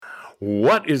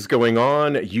What is going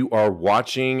on? You are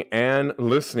watching and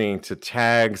listening to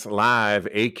Tags Live,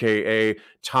 aka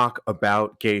Talk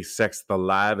About Gay Sex, the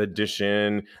live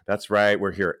edition. That's right,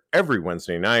 we're here every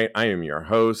Wednesday night. I am your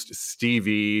host,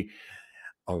 Stevie,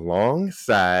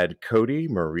 alongside Cody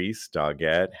Maurice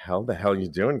Doggett. How the hell you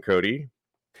doing, Cody?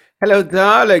 Hello,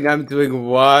 darling. I'm doing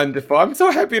wonderful. I'm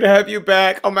so happy to have you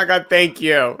back. Oh my God, thank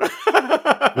you.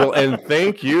 Well, and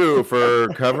thank you for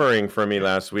covering for me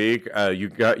last week.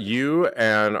 You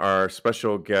and our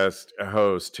special guest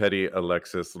host Teddy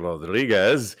Alexis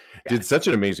Rodriguez did Yes. such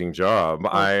an amazing job. Oh,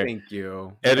 I thank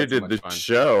you. We had so edited much the fun.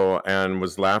 show and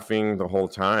was laughing the whole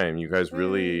time. You guys Yay.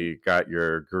 really got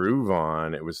your groove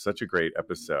on. It was such a great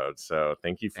episode. So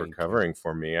thank you for Thank you. covering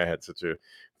for me. I had such a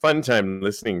fun time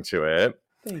listening to it.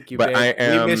 Thank you, But babe.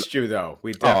 I We am missed you, though.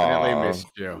 We definitely aw. missed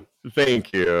you.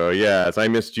 Thank you. Yes, I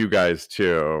missed you guys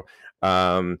too.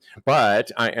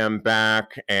 But I am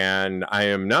back, and I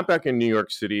am not back in New York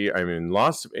City. I'm in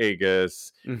Las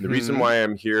Vegas. The reason Mm-hmm. why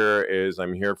I'm here is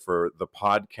I'm here for the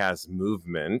podcast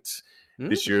movement.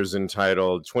 This year's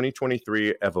entitled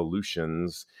 2023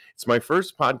 Evolutions. It's my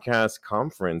first podcast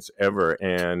conference ever,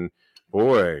 and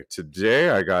boy, today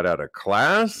I got out of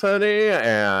class, honey,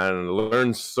 and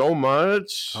learned so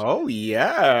much. Oh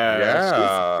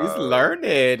yeah. She's Yeah.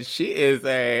 learned.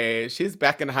 She's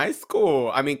back in high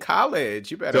school. I mean college.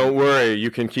 You better Don't worry,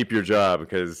 you can keep your job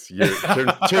because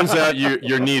turns out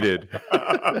you're needed.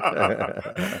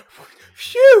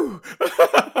 Phew.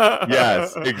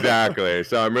 Yes, exactly.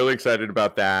 So I'm really excited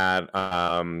about that.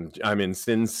 I'm in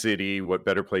Sin City. What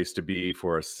better place to be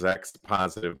for a sex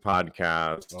positive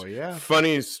podcast? Oh yeah.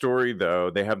 Funny story though,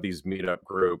 they have these meetup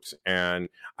groups, and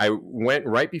I went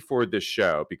right before this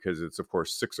show because it's of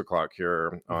course 6 o'clock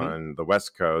here Mhm. on the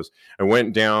West Coast. I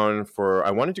wanted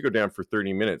to go down for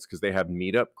 30 minutes because they have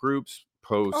meetup groups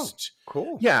Oh, post.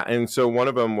 cool. Yeah, and so one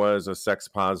of them was a sex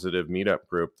positive meetup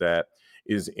group that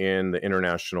is in the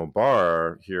International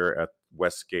Bar here at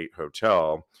Westgate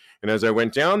Hotel. And as I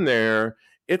went down there,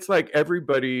 it's like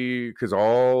everybody, because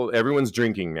everyone's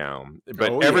drinking now,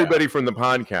 but Oh yeah. everybody from the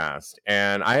podcast.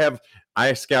 And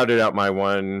I scouted out my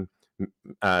one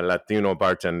Latino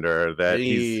bartender that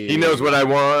he knows what Hey. I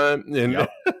want, and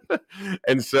Yep.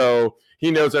 and so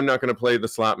he knows I'm not going to play the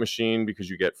slot machine because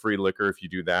you get free liquor if you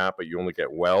do that, but you only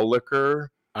get well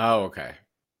liquor. Oh, okay.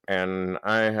 And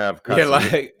I have You're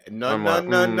Casamigos. like, no, I'm no, like,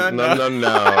 no, no, no, no. no,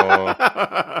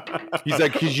 no. He's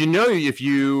like, because if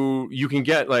you can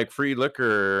get like free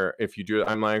liquor if you do it.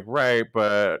 I'm like, right,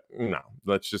 but no,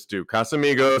 let's just do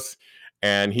Casamigos.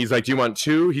 And he's like, do you want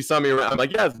two? He saw me around. I'm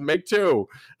like, yes, make two.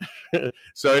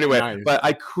 So anyway, Nice. but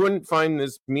I couldn't find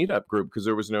this meetup group because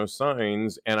there was no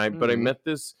signs. But I Mhm. met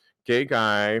this gay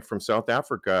guy from South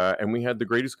Africa, and we had the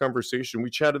greatest conversation.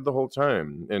 We chatted the whole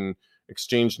time and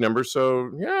exchanged numbers.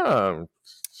 So yeah,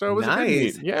 so it was a good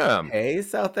meet. Nice. Yeah. Hey,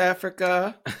 South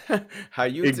Africa. How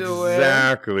you doing?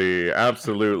 Exactly.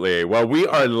 Absolutely. Well, we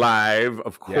are live,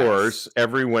 of Yes. course,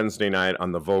 every Wednesday night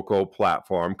on the Vocal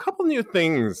platform. Couple new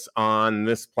things on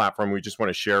this platform we just want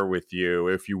to share with you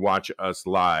if you watch us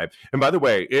live. And by the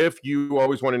way, if you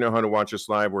always want to know how to watch us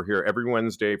live, we're here every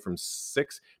Wednesday from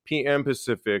 6 p.m.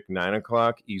 Pacific, 9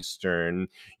 o'clock Eastern.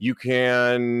 You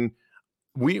can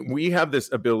we have this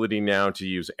ability now to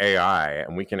use AI,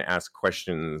 and we can ask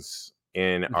questions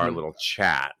in our Mhm. little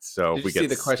chat. So Did if you we see get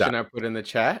the question stuck, I put in the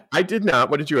chat? I did not.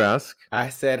 What did you ask? I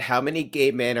said, how many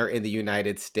gay men are in the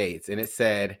United States? And it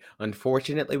said,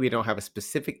 unfortunately, we don't have a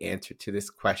specific answer to this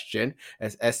question,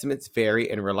 as estimates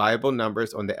vary and reliable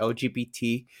numbers on the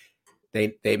LGBT.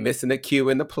 They missing the Q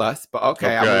and the plus, but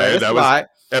okay, I'm gonna let Okay, it that was slide.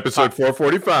 Uh, episode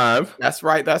 445. That's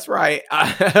right. That's right.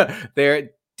 They're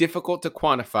difficult to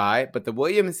quantify, but the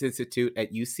Williams Institute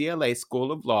at UCLA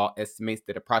School of Law estimates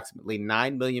that approximately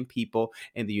 9 million people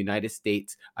in the United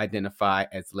States identify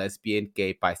as lesbian,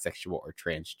 gay, bisexual, or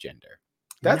transgender.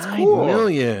 That's 9 cool. I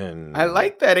million.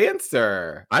 like that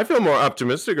answer. I feel more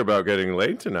optimistic about getting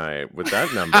laid tonight with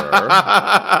that number.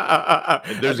 I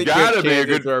There's think your got to be a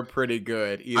chances good. are pretty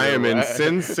good I either am in way.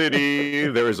 Sin City.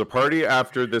 There is a party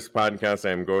after this podcast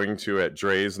I am going to at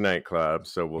Dre's nightclub.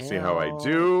 So we'll see how I Ew.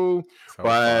 do. So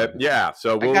But fun. yeah,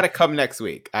 so I we'll. gotta come next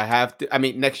week. I have to. I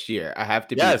mean, next year. I have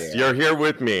to be Yes, there. you're here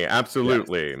with me. Yes.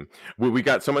 Absolutely. We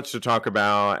got so much to talk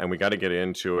about and we got to get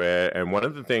into it. And one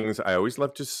of the things I always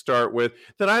love to start with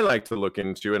that I like to look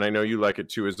into, and I know you like it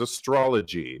too, is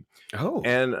astrology. Oh.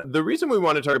 And the reason we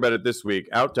want to talk about it this week,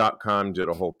 Out.com did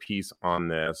a whole piece on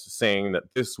this saying that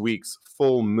this week's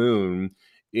full moon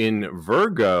in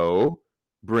Virgo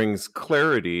brings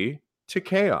clarity to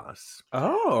chaos.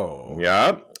 Oh.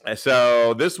 Yep.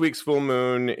 So this week's full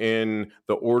moon in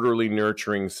the orderly,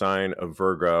 nurturing sign of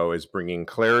Virgo is bringing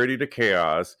clarity to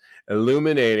chaos,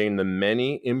 illuminating the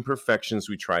many imperfections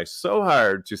we try so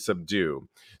hard to subdue.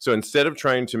 So instead of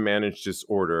trying to manage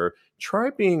disorder, try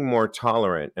being more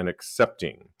tolerant and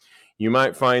accepting. You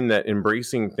might find that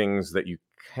embracing things that you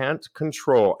can't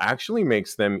control actually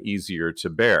makes them easier to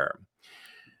bear.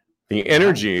 The Nice.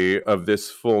 energy of this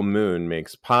full moon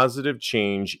makes positive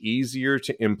change easier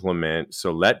to implement.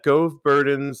 So let go of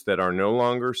burdens that are no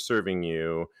longer serving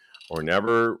you or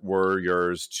never were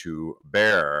yours to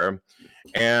bear.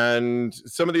 And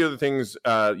some of the other things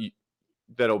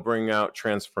that'll bring out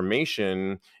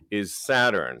transformation is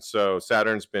Saturn. So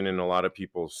Saturn's been in a lot of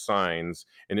people's signs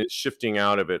and it's shifting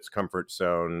out of its comfort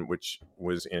zone, which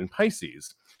was in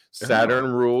Pisces. Saturn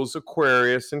Oh. rules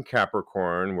Aquarius and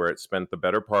Capricorn, where it spent the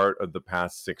better part of the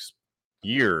past 6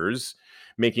 years,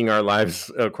 making our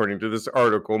lives, according to this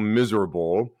article,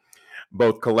 miserable,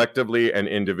 both collectively and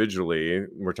individually.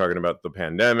 We're talking about the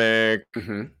pandemic,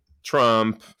 Mm-hmm.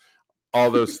 Trump, all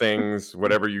those things,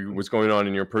 whatever was going on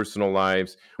in your personal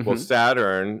lives. Well, Mm-hmm.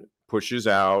 Saturn pushes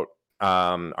out,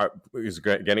 is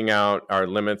getting out our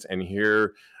limits, and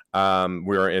here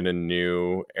we're in a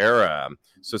new era.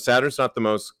 So Saturn's not the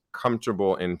most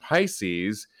comfortable in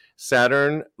Pisces.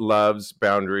 Saturn loves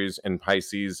boundaries, and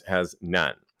Pisces has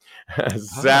none. Oh.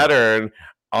 Saturn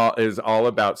is all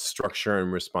about structure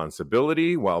and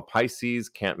responsibility, while Pisces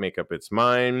can't make up its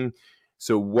mind.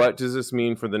 So, what does this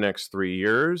mean for the next 3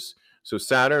 years? So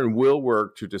Saturn will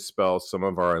work to dispel some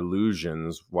of our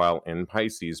illusions while in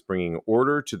Pisces, bringing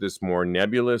order to this more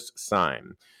nebulous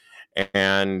sign.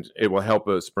 And it will help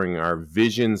us bring our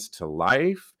visions to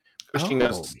life, pushing Oh.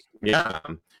 us, yeah.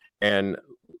 And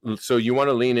so you want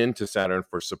to lean into Saturn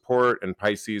for support and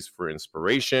Pisces for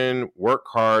inspiration, work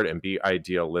hard and be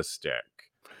idealistic.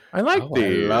 I like Oh,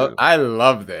 these. I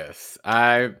love this.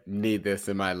 I need this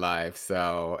in my life.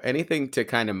 So anything to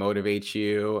kind of motivate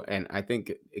you, and I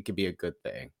think it could be a good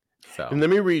thing. And So let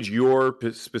me read your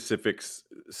specific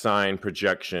sign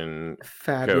projection, Cody,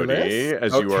 fabulous.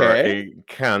 as you are Okay. a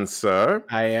Cancer.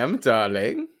 I am,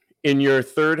 darling. In your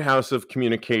third house of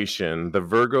communication, the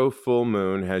Virgo full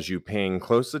moon has you paying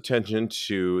close attention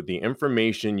to the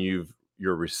information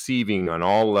you're receiving on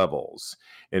all levels.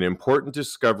 An important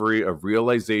discovery of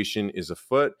realization is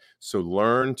afoot, so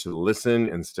learn to listen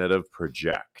instead of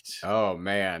project. Oh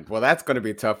man. Well, that's going to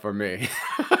be tough for me.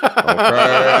 Okay,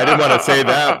 I didn't want to say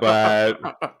that, but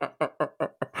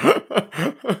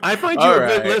I find you All a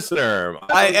good right. listener.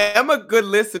 I am a good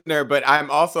listener, but I'm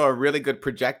also a really good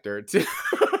projector too.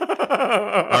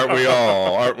 Aren't we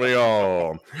all? Aren't we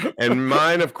all? And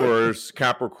mine, of course,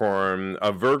 Capricorn,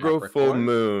 a Virgo full Capricorn.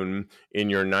 moon in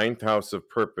your ninth house of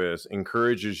purpose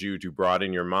encourages you to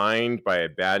broaden your mind by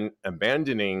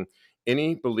abandoning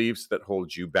any beliefs that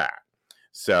hold you back.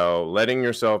 So, letting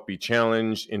yourself be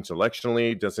challenged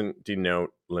intellectually doesn't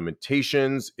denote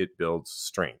limitations, it builds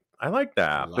strength. I like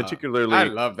that, I particularly.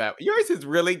 love that. Yours is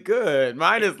really good.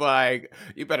 Mine is like,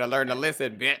 you better learn to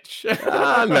listen, bitch.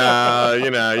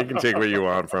 No, you can take what you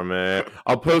want from it.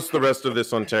 I'll post the rest of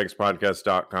this on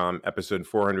textpodcast.com, episode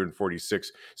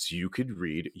 446, so you could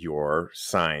read your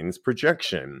signs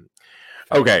projection.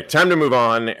 Okay, time to move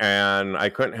on. And I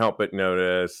couldn't help but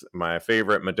notice my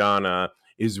favorite Madonna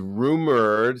is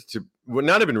rumored to, well,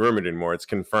 not even rumored anymore. It's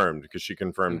confirmed because she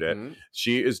confirmed it. Mhm.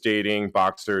 She is dating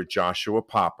boxer Joshua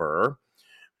Popper.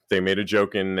 They made a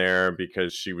joke in there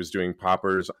because she was doing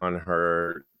poppers on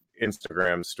her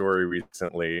Instagram story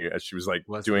recently as she was like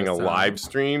What's the doing a live sign?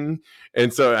 stream.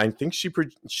 And so I think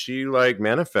she like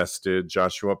manifested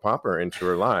Joshua Popper into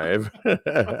her live.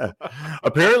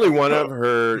 Apparently one of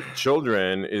her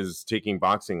children is taking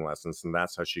boxing lessons and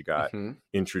that's how she got Mhm,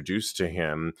 introduced to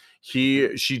him.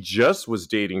 mhm, She just was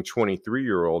dating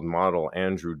 23-year-old model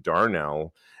Andrew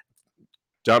Darnell.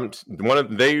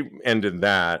 They ended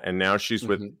that and now she's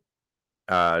with mhm.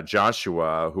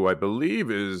 Joshua, who I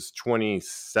believe is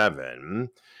 27.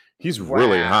 He's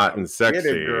really hot Wow, and get it,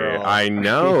 sexy. girl. I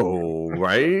know,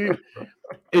 right?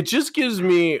 It just gives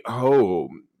me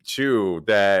hope too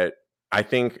that I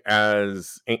think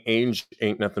as age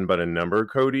ain't nothing but a number,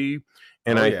 Cody.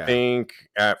 And Oh, I yeah. think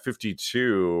at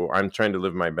 52, I'm trying to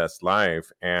live my best life.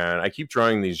 And I keep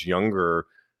drawing these younger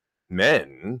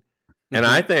men. And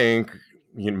I Mhm. think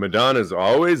Madonna's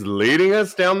always leading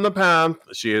us down the path.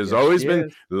 She has Yes, always she been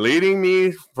is. leading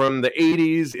me from the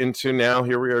 80s into now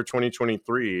here we are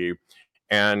 2023.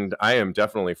 And I am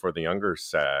definitely for the younger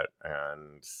set.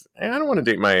 And I don't want to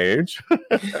date my age.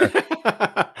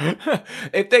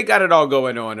 If they got it all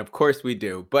going on, of course we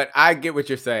do. But I get what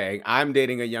you're saying. I'm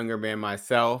dating a younger man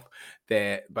myself.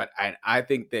 I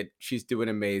think that she's doing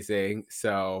amazing.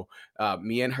 So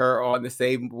me and her are on the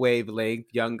same wavelength.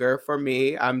 Younger for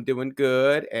me, I'm doing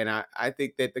good, and I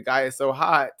think that the guy is so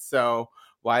hot. So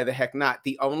why the heck not?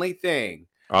 The only thing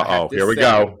I have Uh-oh, to here we say,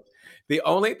 go. the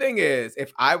only thing is,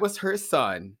 if I was her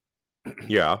son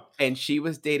Yeah. and she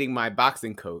was dating my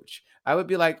boxing coach, I would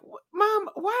be like, Mom,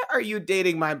 why are you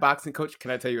dating my boxing coach?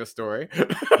 Can I tell you a story?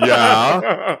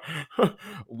 Yeah.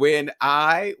 When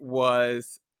I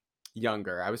was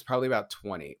younger, I was probably about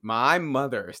 20. My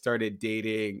mother started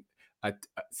dating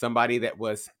somebody that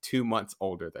was 2 months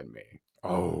older than me.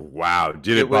 Oh, wow.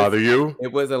 Did It it was bother you?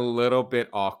 it was a little bit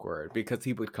awkward because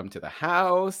he would come to the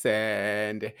house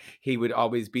and he would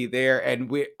always be there,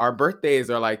 and our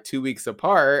birthdays are like 2 weeks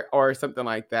apart or something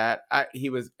like that.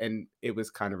 And it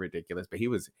was kind of ridiculous, but he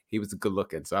was good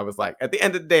looking. So I was like, at the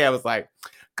end of the day, I was like,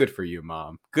 good for you,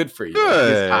 mom. Good for you.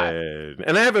 He's hot. Good.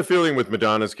 And I have a feeling with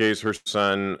Madonna's case, her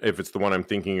son, if it's the one I'm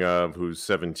thinking of, who's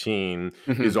 17,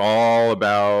 is Mhm. all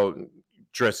about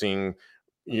dressing,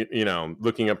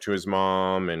 looking up to his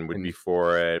mom and would be And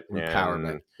for it. empowerment.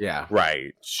 And Yeah.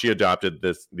 right, she adopted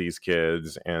these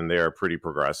kids, and they are pretty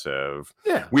progressive.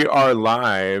 Yeah. We are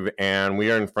live, and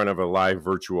we are in front of a live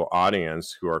virtual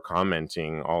audience who are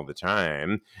commenting all the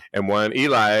time. And one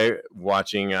Eli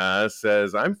watching us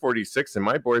says, "I'm 46, and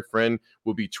my boyfriend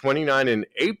will be 29 in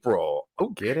April."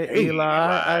 Get it, Okay, Eli.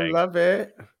 I Eli. love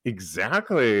it.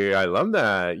 Exactly. I love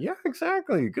that. Yeah,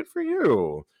 exactly. Good for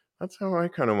you. That's how I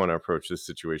kind of want to approach this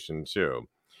situation too.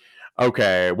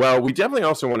 Okay. Well, we definitely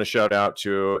also want to shout out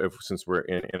to, if since we're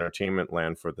in entertainment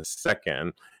land for the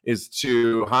second, is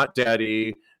to Hot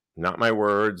Daddy, not my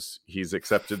words. He's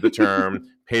accepted the term,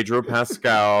 Pedro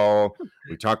Pascal.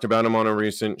 We talked about him on a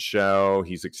recent show.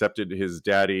 He's accepted his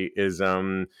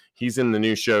daddy-ism. He's in the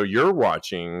new show you're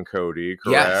watching, Cody,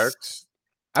 Yes. correct?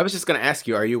 I was just gonna ask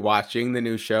you, are you watching the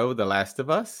new show, The Last of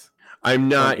Us, I'm on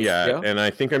not yet, HBO? and I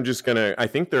think I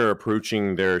think they're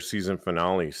approaching their season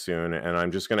finale soon, and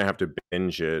I'm just gonna have to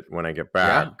binge it when I get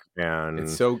back, Yeah. It's and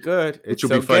so good. which It's will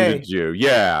be so fun to gay. do.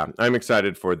 Yeah, I'm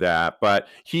excited for that. But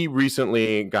he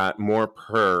recently got more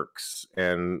perks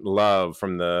and love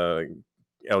from the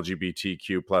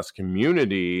LGBTQ plus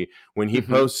community when he Mhm.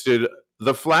 posted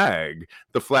the flag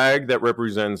that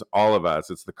represents all of us.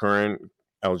 It's the current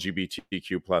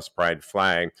LGBTQ plus pride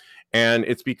flag, and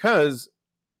it's because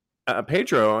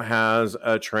Pedro has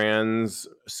a trans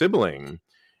sibling,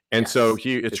 and so Yes.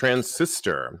 he a It's trans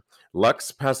sister,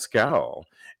 Lux Pascal,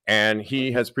 and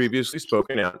he has previously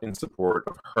spoken out in support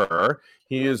of her.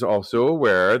 He is also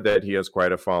aware that he has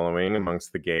quite a following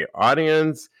amongst the gay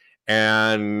audience,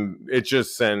 and it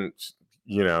just sent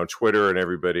Twitter and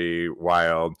everybody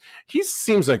wild. He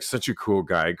seems like such a cool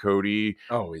guy, Cody.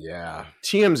 Oh, yeah.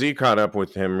 TMZ caught up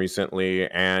with him recently,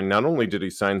 and not only did he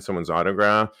sign someone's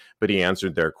autograph, but he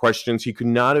answered their questions. He could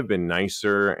not have been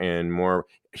nicer and more.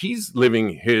 He's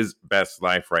living his best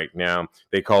life right now.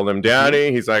 They called him Mhm.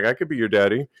 daddy. He's like, I could be your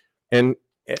daddy. And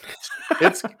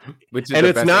it's Which is and the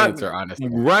it's best not answer, honestly.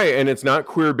 right, and it's not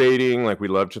queer baiting. Like we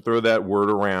love to throw that word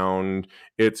around.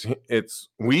 It's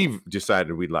we've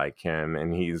decided we like him,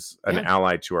 and he's an Yeah.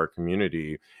 ally to our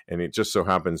community. And it just so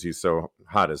happens he's so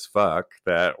hot as fuck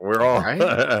that we're all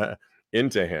Right?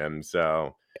 into him.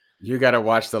 So You gotta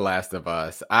watch The Last of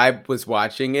Us. I was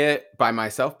watching it by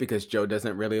myself because Joe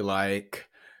doesn't really like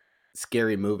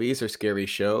scary movies or scary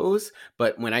shows,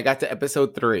 but when I got to all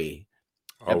episode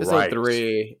right.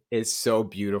 3 is so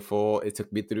beautiful. It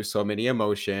took me through so many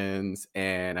emotions,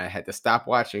 and I had to stop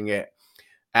watching it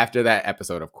after that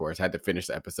episode, of course. I had to finish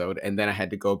the episode, and then I had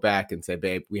to go back and say,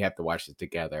 "Babe, we have to watch it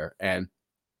together." And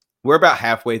we're about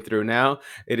halfway through now.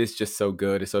 It is just so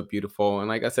good. It's so beautiful. And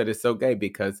like I said, it's so gay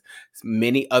because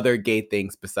many other gay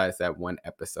things besides that one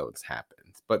episode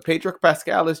happens. But Pedro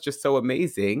Pascal is just so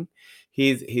amazing.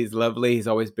 He's lovely. He's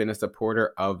always been a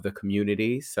supporter of the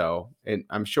community. So, and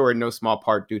I'm sure in no small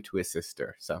part due to his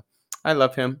sister. So I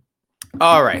love him.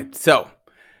 All right. So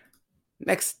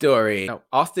next story. Now,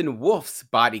 Austin Wolf's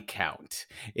body count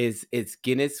is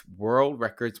Guinness World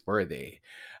Records worthy.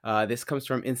 This comes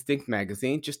from Instinct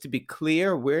magazine. Just to be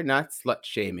clear, we're not slut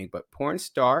shaming, but porn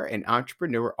star and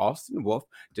entrepreneur Austin Wolf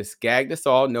just gagged us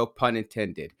all, no pun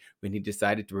intended, when he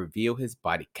decided to reveal his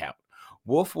body count.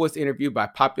 Wolf was interviewed by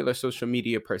popular social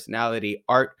media personality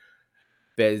Art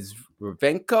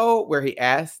Bezruvenko, where he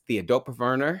asked the adult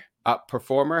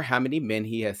performer how many men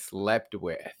he has slept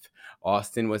with.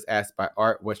 Austin was asked by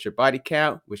Art, "What's your body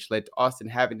count?" which led to Austin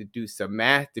having to do some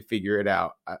math to figure it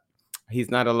out. He's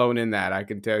not alone in that, I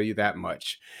can tell you that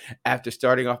much. After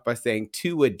starting off by saying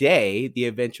 2 a day, the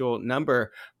eventual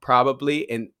number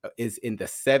probably is in the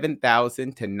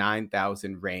 7,000 to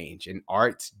 9,000 range, and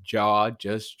Art's jaw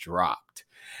just dropped.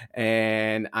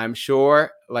 And I'm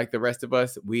sure, like the rest of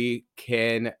us, we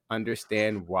can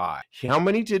understand why. How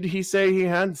many did he say he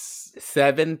had?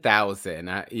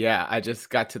 7,000. Yeah, I just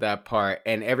got to that part,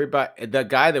 and everybody, the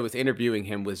guy that was interviewing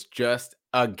him was just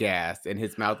aghast, and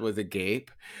his mouth was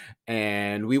agape.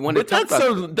 And we want to But talk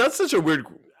about that's such a weird.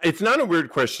 It's not a weird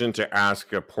question to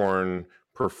ask a porn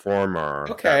performer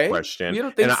that Okay, question, you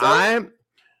don't and think so?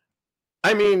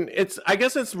 I mean, it's. I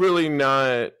guess it's really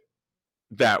not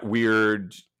that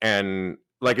weird. And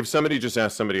like, if somebody just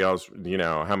asked somebody else,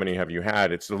 how many have you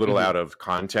had? It's a little Mhm, out of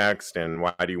context. And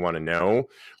why do you want to know?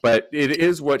 But it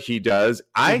is what he does.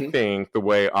 I mhm. think the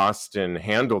way Austin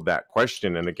handled that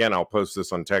question, and again, I'll post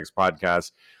this on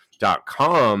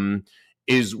textpodcast.com,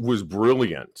 was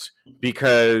brilliant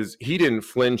because he didn't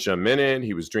flinch a minute.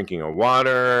 He was drinking a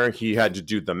water. He had to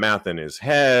do the math in his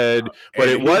head, but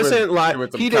And it he was wasn't like doing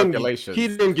some he calculations.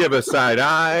 didn't give a side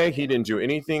eye. He didn't do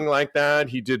anything like that.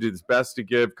 He did his best to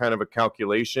give kind of a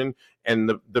calculation.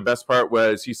 And the best part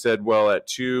was he said, well, at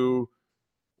 2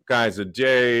 guys a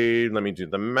day, let me do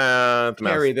the math.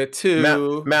 Carry the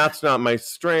 2. Math's not my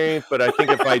strength, but I think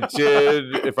if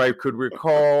I could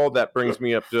recall, that brings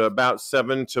me up to about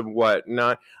 7 to what,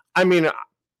 not. I mean,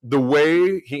 the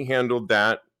way he handled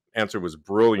that answer was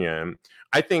brilliant.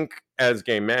 I think as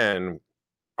gay men,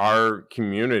 our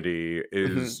community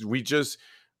Mhm. is, we just,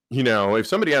 if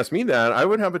somebody asked me that, I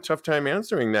would have a tough time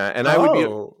answering that. And I would be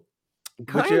Oh, would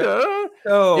you kind of, it,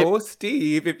 so,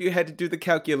 Steve, if you had to do the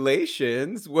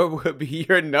calculations, what would be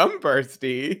your number,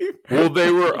 Steve? well,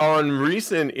 they were on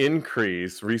recent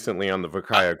increase recently on the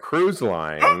Vakaya cruise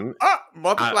line. I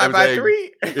Multiply was by like,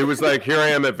 3? it was like, here I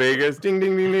am at Vegas, ding,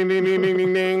 ding, ding, ding, ding, ding, ding,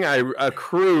 ding, ding. I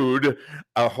accrued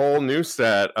a whole new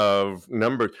set of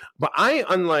numbers. But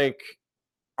unlike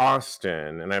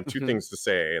Austin, and I have two Mhm. things to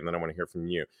say, and then I want to hear from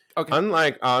you. Okay.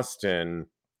 Unlike Austin,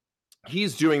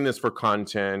 he's doing this for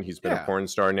content. He's been a Yeah. porn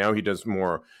star. Now he does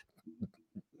more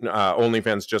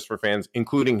OnlyFans just for fans,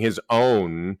 including his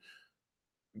own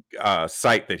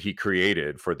site that he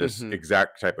created for this Mhm.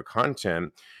 exact type of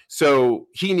content. So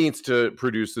he needs to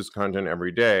produce this content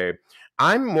every day.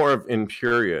 I'm more of in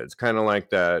periods, kind of like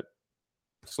that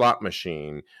slot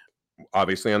machine.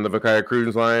 Obviously, on the Vakaya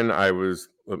Cruise Line, I was,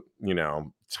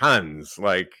 tons,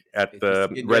 like at It's just the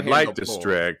getting your red light handle pulled.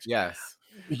 district. Yes.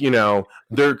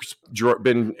 There's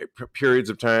been periods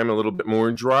of time a little bit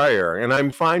more drier, and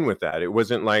I'm fine with that. It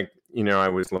wasn't like, I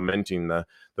was lamenting the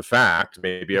fact.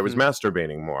 Maybe I was Mhm.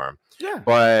 masturbating more. Yeah.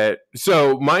 But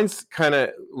so mine's kind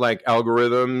of like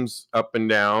algorithms up and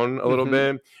down a little Mhm.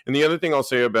 bit. And the other thing I'll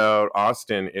say about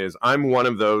Austin is I'm one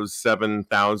of those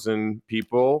 7,000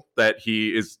 people that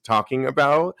he is talking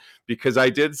about, because I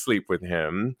did sleep with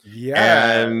him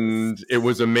Yes. and it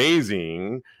was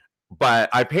amazing, but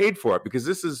I paid for it because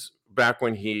this is back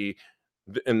when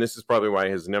and this is probably why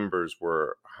his numbers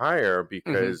were higher, Mhm.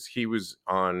 because he was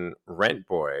on Rent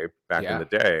Boy back in Yeah. the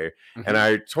day. And Mhm.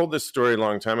 I told this story a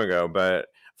long time ago, but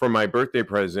for my birthday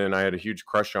present, I had a huge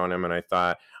crush on him, and I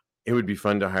thought it would be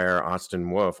fun to hire Austin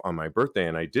Wolf on my birthday,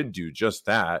 and I did do just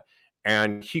that.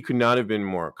 And he could not have been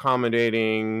more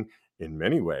accommodating in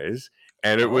many ways,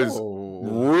 and it was Oh.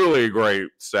 really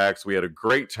great sex. We had a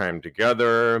great time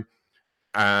together.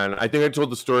 And I think I told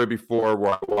the story before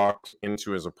where I walked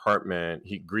into his apartment.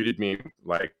 He greeted me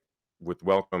like with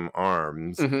welcome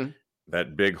arms, Mhm.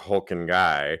 that big hulking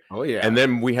guy. Oh, And yeah.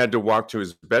 then we had to walk to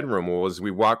his bedroom. Well, as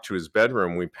we walked to his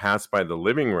bedroom, we passed by the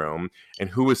living room,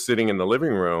 and who was sitting in the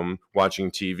living room watching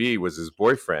TV was his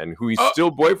boyfriend, who he's Oh,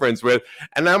 still boyfriends with.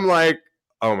 And I'm like,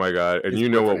 oh my God. And his you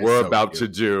know what boyfriend is we're so about to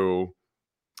cute. do?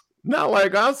 Not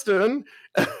like Austin.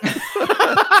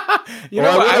 You Well,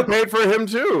 know I what? would have paid for him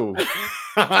too.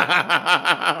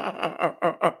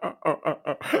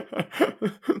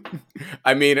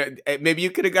 I mean, maybe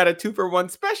you could have got a 2-for-1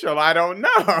 special. I don't know.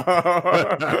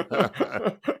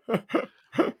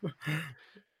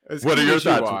 As What are cute your as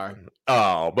you thoughts? are.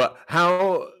 Oh, but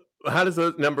how does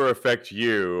the number affect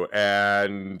you,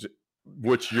 and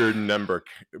what's your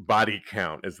body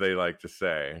count, as they like to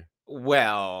say?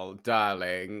 Well,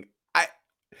 darling, I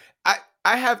I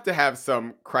I have to have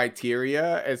some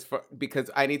criteria as far because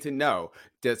I need to know,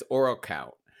 does oral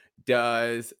count?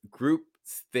 Does group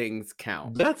things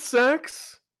count? That's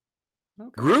sex.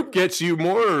 Okay. Group gets you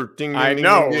more ding, I ding,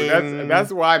 ding, ding, know. ding.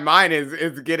 That's why mine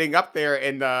is getting up there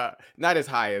in the not as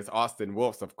high as Austin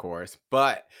Wolf's, of course,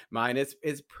 but mine is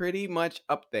pretty much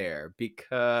up there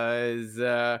because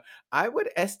I would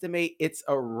estimate it's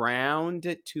around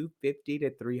 250 to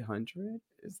 300.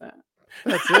 Is that?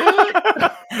 That's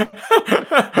it?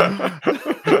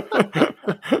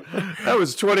 That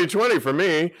was 2020 for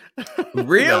me. No, I'm kidding.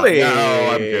 Really?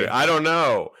 I don't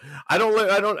know.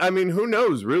 I mean, who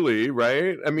knows really,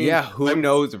 right? I mean, Yeah, who I'm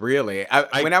knows really?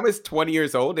 I When I was 20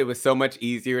 years old, it was so much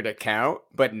easier to count,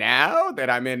 but now that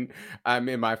I'm in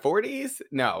my 40s,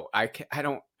 no, I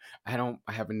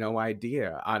have no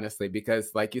idea honestly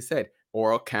because like you said,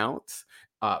 oral counts,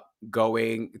 uh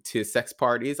going to sex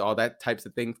parties, all that types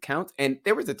of things count. And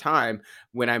there was a time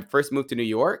when I first moved to New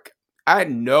York, I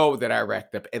know that I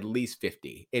racked up at least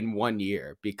 50 in 1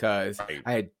 year because right.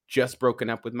 I had just broken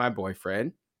up with my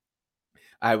boyfriend.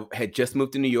 I had just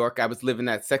moved to New York. I was living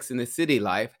that Sex in the City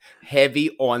life,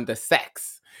 heavy on the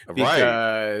sex, Right.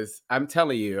 because I'm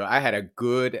telling you, I had a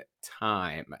good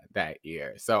time that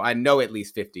year. So I know at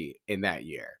least 50 in that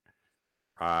year.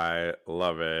 I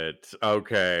love it.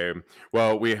 Okay.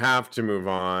 Well, we have to move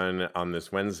on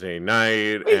this Wednesday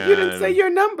night Wait, you didn't say and your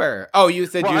number. Oh, you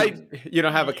said well, you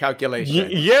don't have a calculation.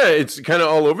 yeah, it's kind of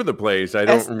all over the place. I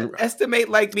don't Estimate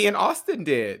like me and Austin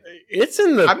did. it's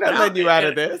in the I'm not letting you out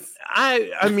of this.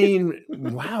 I mean,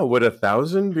 wow, would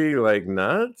 1,000 be like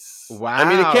nuts? I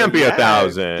mean, it Wow. can't be Yes. Get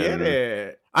 1,000.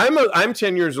 it. I'm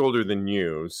 10 years older than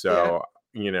you, Yeah.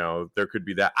 so there could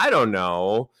be that. I don't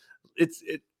know. It's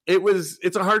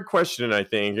a hard question, I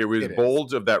think. It was It is.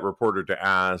 bold of that reporter to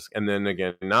ask, and then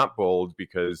again, not bold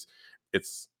because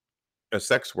it's a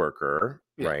sex worker,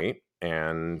 Yeah. right?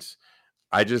 And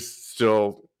I just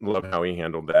still love how he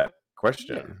handled that Yeah.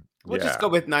 question. We'll just Yeah. go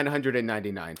with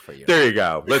 999 for you. There you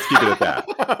go. Let's keep it at that.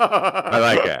 I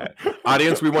like it.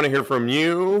 Audience, we want to hear from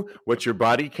you. What's your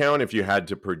body count if you had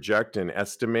to project and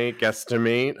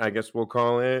guesstimate, I guess we'll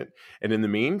call it. And in the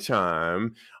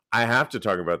meantime, I have to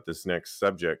talk about this next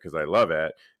subject because I love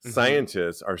it. Mhm.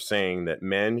 Scientists are saying that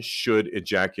men should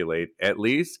ejaculate at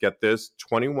least, get this,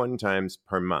 21 times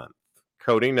per month.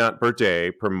 Cody, not per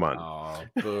day, per month. Oh,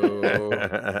 boo.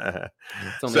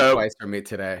 It's only So twice for me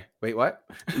today. Wait, what?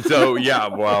 so yeah,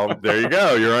 well, there you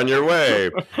go. You're on your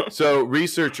way. So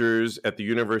researchers at the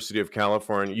University of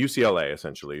California, UCLA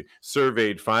essentially,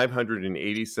 surveyed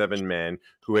 587 men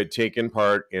who had taken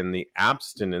part in the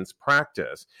abstinence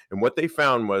practice. And what they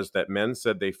found was that men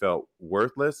said they felt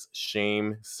worthless,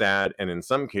 shame, sad, and in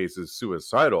some cases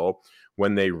suicidal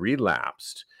when they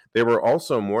relapsed. They were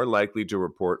also more likely to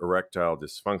report erectile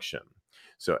dysfunction.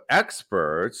 So,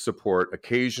 experts support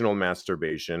occasional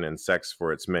masturbation and sex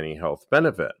for its many health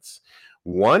benefits.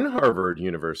 One Harvard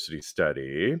University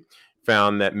study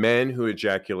found that men who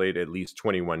ejaculate at least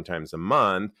 21 times a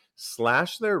month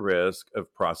slash their risk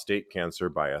of prostate cancer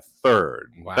by a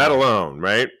third. That Wow. alone,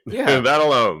 right? Yeah. That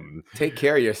alone. Take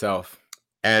care of yourself.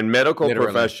 And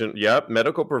Literally.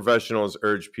 medical professionals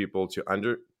urge people to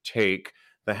undertake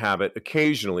the habit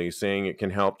occasionally, saying it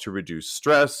can help to reduce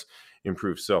stress,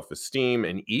 improve self-esteem,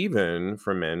 and even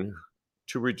for men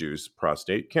to reduce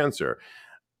prostate cancer.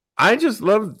 I just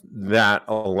love that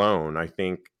alone. I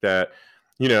think that,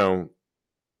 you know,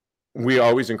 we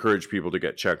always encourage people to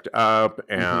get checked up.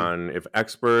 Mhm. And if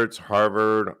experts,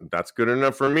 Harvard, that's good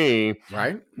enough for me.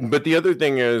 Right? But the other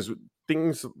thing is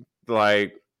things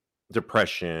like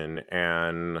depression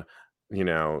and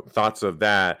thoughts of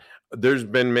that, there's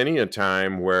been many a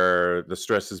time where the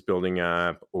stress is building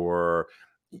up, or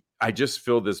I just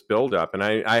feel this buildup. And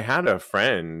I had a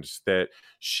friend that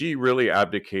she really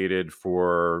abdicated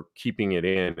for keeping it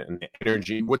in, and the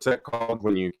energy, what's that called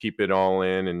when you keep it all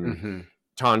in, and Mhm.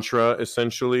 tantra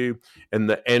essentially, and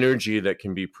the energy that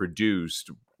can be produced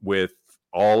with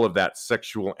all of that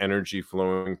sexual energy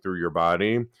flowing through your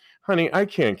body. Honey, I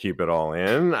can't keep it all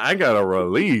in. I gotta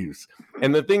release.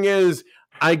 And the thing is,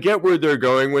 I get where they're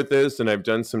going with this, and I've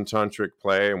done some tantric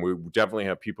play, and we definitely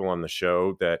have people on the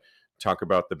show that talk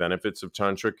about the benefits of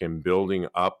tantric and building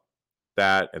up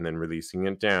that and then releasing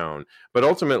it down. But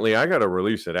ultimately, I got to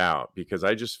release it out because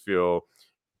I just feel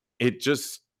it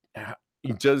just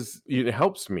it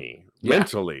helps me Yeah.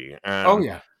 mentally. Oh, And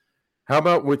yeah. how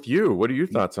about with you? What are your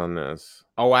thoughts on this?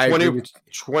 Oh, I agree 20 with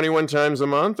 21 times a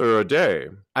month or a day?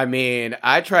 I mean,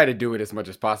 I try to do it as much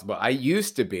as possible. I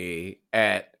used to be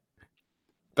at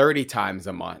 30 times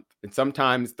a month and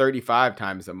sometimes 35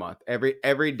 times a month.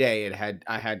 Every day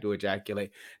I had to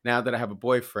ejaculate. Now that I have a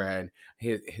boyfriend,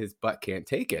 his butt can't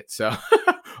take it. So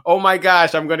oh my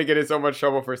gosh, I'm gonna get in so much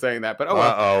trouble for saying that. But oh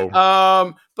Uh-oh.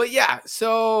 well. But yeah,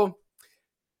 so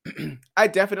I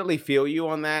definitely feel you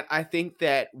on that. I think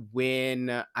that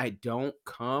when I don't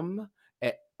come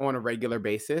on a regular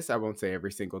basis, I won't say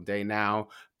every single day now,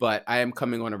 but I am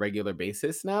coming on a regular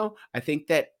basis now. I think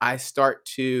that I start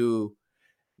to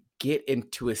get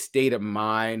into a state of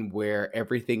mind where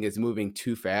everything is moving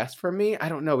too fast for me. I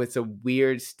don't know. It's a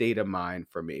weird state of mind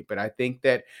for me, but I think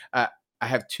that uh, I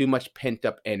have too much pent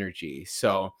up energy.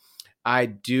 So I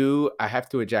have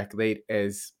to ejaculate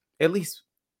as at least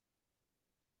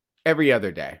every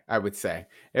other day, I would say.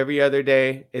 Every other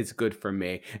day is good for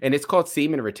me, and it's called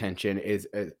semen retention is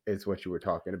what you were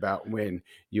talking about when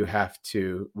you have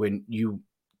to when you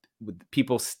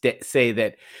people say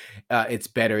that it's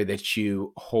better that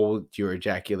you hold your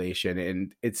ejaculation,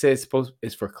 and it says supposed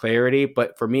it's for clarity,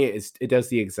 but for me it does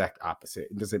the exact opposite.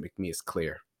 It doesn't make me as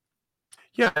clear.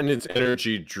 Yeah, and it's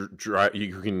energy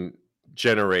you can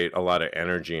generate a lot of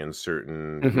energy in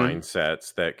certain Hmm.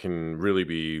 mindsets that can really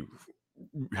be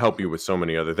help you with so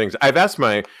many other things. I've asked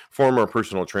my former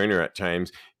personal trainer at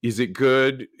times, is it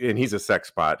good, and he's a sex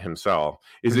bot himself,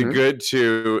 is it Hmm. good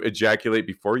to ejaculate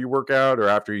before you work out or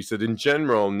after? He said, in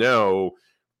general, no,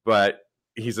 but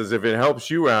he says, if it helps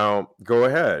you out, go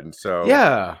ahead. So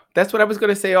Yeah, that's what I was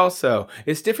going to say. Also,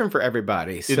 it's different for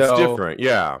everybody. it's So different.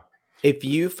 Yeah. if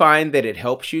you find that it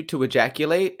helps you to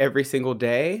ejaculate every single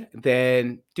day,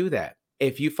 then do that.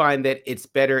 If you find that it's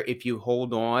better if you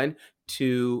hold on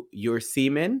to your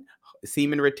semen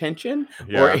retention,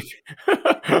 or Yeah.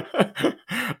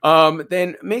 if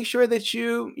then make sure that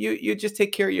you just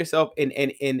take care of yourself in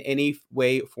any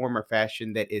way, form, or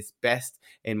fashion that is best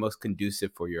and most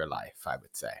conducive for your life, I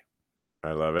would say.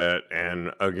 I love it.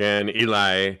 And again,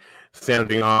 Eli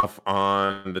sounding off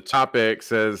on the topic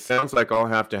says, sounds like I'll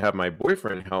have to have my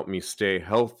boyfriend help me stay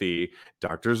healthy.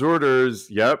 Doctor's orders.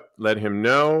 Yep. Let him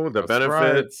know the That's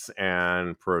right. benefits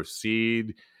and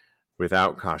proceed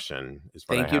without caution, is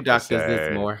what I Thank you, have to Dr. say.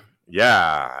 Zizmore.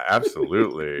 Yeah,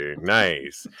 absolutely.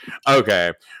 Nice.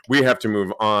 Okay. We have to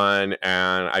move on.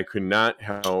 And I could not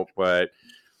help but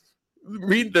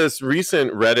read this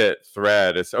recent Reddit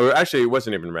thread. Actually, it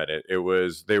wasn't even Reddit. It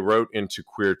was they wrote into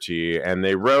Queerty and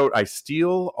they wrote, "I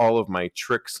steal all of my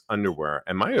tricks underwear.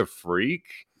 Am I a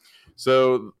freak?"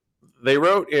 So they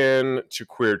wrote in to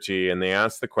Queerty and they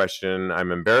asked the question.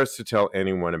 I'm embarrassed to tell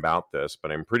anyone about this,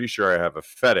 but I'm pretty sure I have a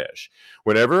fetish.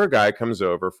 Whenever a guy comes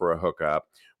over for a hookup,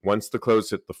 once the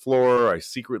clothes hit the floor, I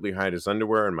secretly hide his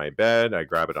underwear in my bed. I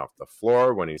grab it off the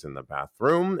floor when he's in the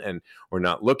bathroom and we're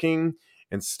not looking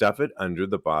and stuff it under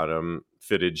the bottom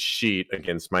fitted sheet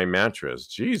against my mattress.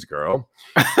 Jeez, girl.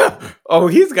 Oh,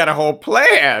 he's got a whole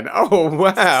plan. Oh,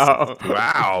 wow.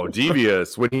 Wow,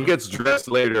 devious. When he gets dressed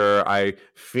later, I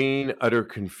feign utter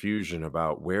confusion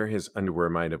about where his underwear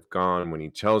might have gone when he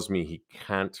tells me he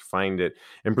can't find it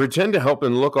and pretend to help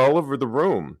him look all over the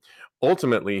room.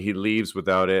 Ultimately, he leaves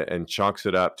without it and chalks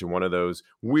it up to one of those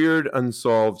weird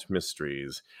unsolved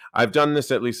mysteries. I've done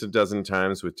this at least a dozen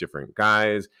times with different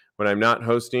guys. When I'm not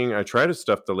hosting, I try to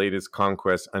stuff the latest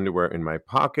Conquest underwear in my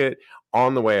pocket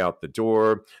on the way out the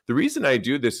door. The reason I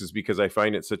do this is because I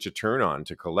find it such a turn on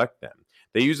to collect them.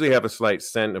 They usually have a slight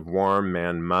scent of warm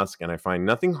man musk, and I find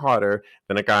nothing hotter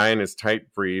than a guy in his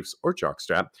tight briefs or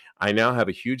jockstrap. I now have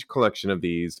a huge collection of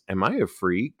these. Am I a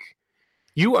freak?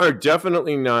 You are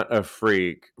definitely not a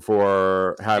freak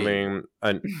for See. having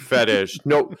a fetish.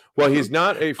 No, well, he's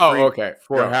not a Oh, freak okay.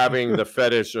 for Go. having the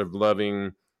fetish of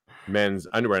loving men's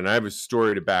underwear. And I have a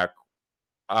story to back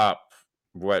up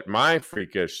what my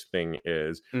freakish thing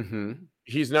is. Mhm.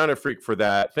 He's not a freak for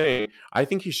that thing. I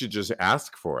think he should just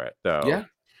ask for it though, Yeah.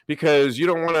 because you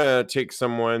don't want to take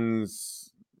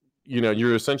someone's,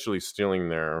 you're essentially stealing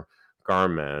their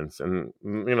garments, and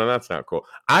that's not cool.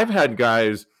 I've had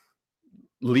guys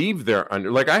leave their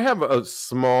under, like I have a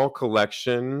small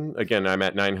collection. Again, I'm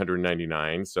at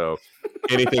 999, so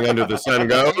anything under the sun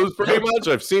goes pretty much.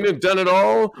 I've seen it, done it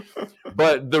all.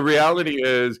 But the reality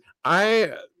is,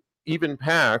 I even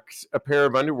packed a pair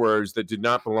of underwears that did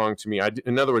not belong to me.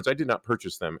 In other words, I did not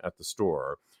purchase them at the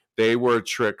store. They were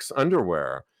Tricks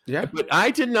underwear. Yeah. But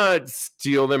I did not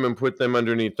steal them and put them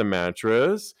underneath the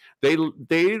mattress. They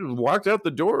walked out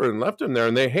the door and left them there,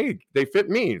 and they fit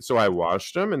me. So I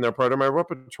washed them, and they're part of my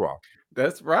repertoire.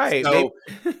 That's right. So,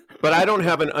 Maybe. but I don't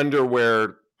have an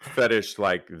underwear fetish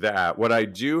like that. What I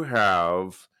do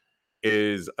have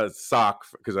is a sock,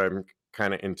 because I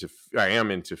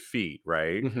am into feet,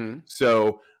 right? Mhm.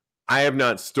 So I have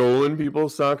not stolen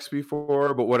people's socks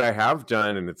before, but what I have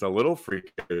done, and it's a little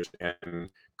freakish and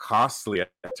costly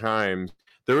at times,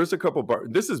 there was a couple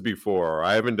this is before,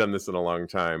 I haven't done this in a long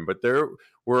time, but there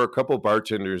were a couple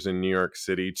bartenders in New York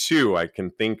City too, I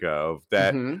can think of,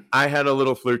 that Mm-hmm. I had a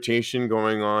little flirtation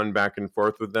going on back and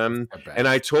forth with them. The And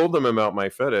I best. told them about my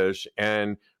fetish.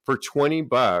 And for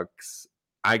 $20,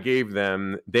 I gave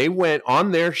them, they went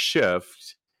on their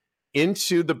shift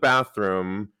into the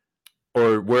bathroom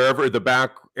or wherever the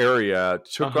back area,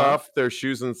 took Uh-huh. off their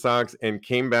shoes and socks and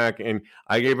came back, and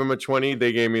I gave them a 20,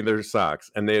 they gave me their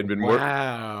socks, and they had been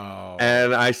Wow.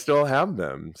 and I still have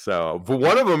them. So, but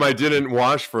one of them I didn't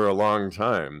wash for a long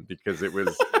time because it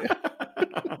was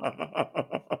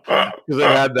because it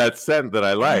had that scent that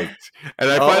I liked. And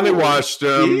I finally Oh, washed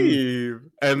them, Steve.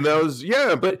 and those,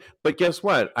 yeah, but guess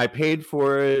what? I paid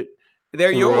for it They're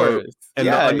for yours. and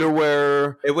the Yeah.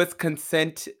 underwear. It was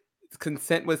consent.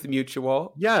 Consent was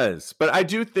mutual. Yes, but I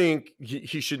do think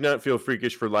he should not feel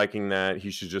freakish for liking that. He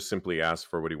should just simply ask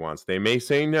for what he wants. They may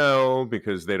say no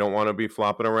because they don't want to be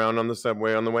flopping around on the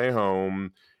subway on the way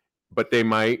home, but they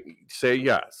might say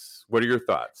yes. What are your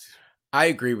thoughts? I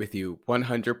agree with you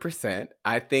 100%.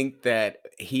 I think that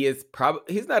he is probably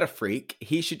he's not a freak.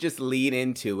 He should just lean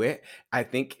into it. I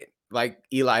think like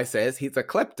Eli says, he's a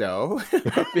klepto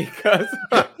because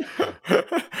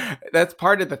that's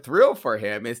part of the thrill for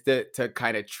him is to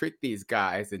kind of trick these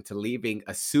guys into leaving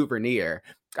a souvenir.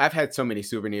 I've had so many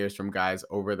souvenirs from guys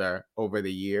over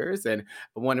the years, and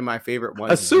one of my favorite A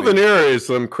ones is when souvenir is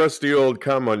some crusty old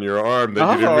cum on your arm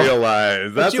that you didn't oh,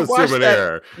 realize. but That's a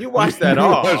souvenir. you You, wash that you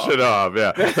wash off. it off.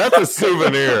 Yeah, that's a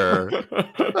souvenir.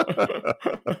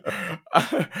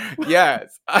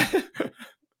 Yes.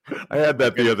 I had My that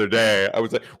the goodness. other day. I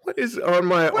was like, "What is on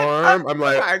my What? arm?" I'm Oh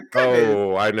like, my goodness.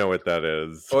 "Oh, I know what that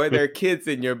is." Or there are kids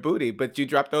in your booty, but you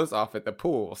drop those off at the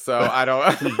pool. So I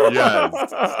don't Yes.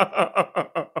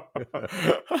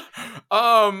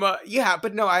 yeah,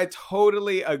 but no, I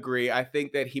totally agree. I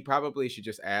think that he probably should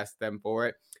just ask them for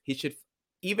it. He should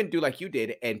even do like you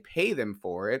did and pay them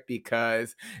for it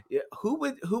because who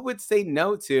would say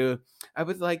no to I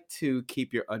would like to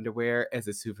keep your underwear as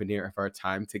a souvenir of our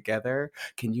time together.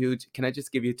 Can I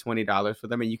just give you $20 for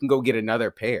them and you can go get another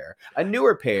pair, a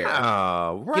newer pair?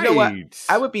 Ah, You know what? right.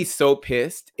 I would be so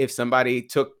pissed if somebody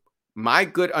took my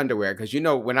good underwear because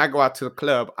when I go out to the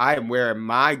club, I am wearing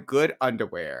my good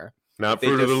underwear. If Not they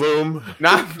Fruit of the just Loom.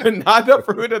 not the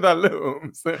Fruit of the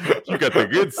Looms. You got the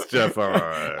good stuff on.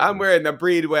 I'm wearing the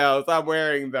Breedwells. I'm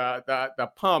wearing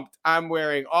the Pumped. I'm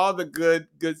wearing all the good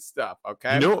stuff. You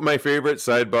Okay. know what my favorite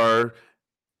sidebar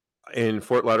in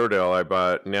Fort Lauderdale? I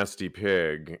bought Nasty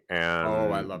Pig, Oh,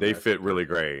 I and love they Nasty fit Pig. really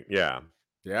great. Yeah.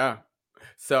 Yeah.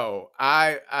 So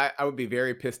I would be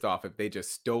very pissed off if they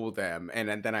just stole them,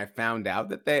 and then I found out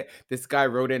that this guy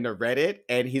wrote into Reddit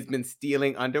and he's been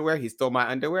stealing underwear. He stole my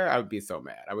underwear. I would be so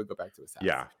mad. I would go back to his house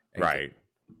Yeah, and get. right.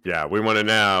 Yeah, we want to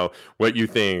know what you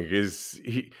think.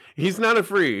 He's not a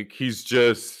freak. He's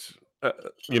just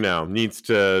needs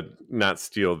to not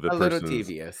steal the A little person's.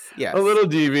 devious. A Yes. little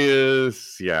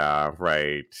devious. Yeah,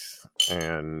 right.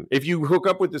 And if you hook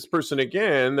up with this person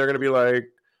again, they're going to be like,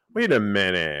 "Wait a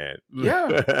minute."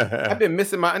 Yeah. I've been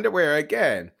missing my underwear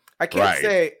again. I can't Right.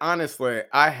 say honestly,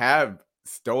 I have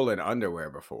stolen underwear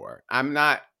before. I'm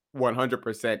not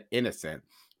 100% innocent,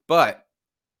 but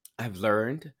I've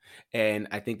learned, and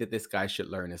I think that this guy should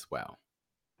learn as well.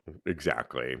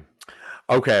 Exactly.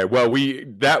 Okay, well, we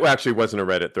that actually wasn't a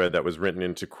Reddit thread that was written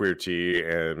into Queerty,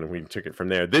 and we took it from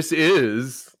there.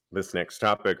 This next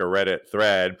topic, a Reddit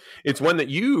thread. It's one that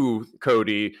you,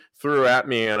 Cody, threw at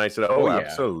me, and I said, Oh "Oh, yeah.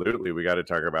 absolutely, we got to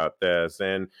talk about this."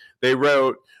 And they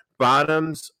wrote,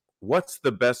 "Bottoms, what's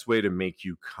the best way to make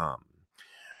you come?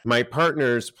 My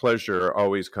partner's pleasure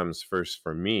always comes first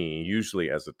for me, usually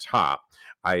as a top.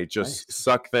 I just Nice.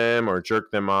 suck them or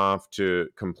jerk them off to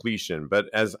completion. But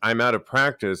as I'm out of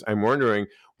practice, I'm wondering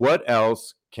what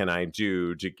else can I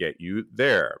do to get you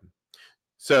there?"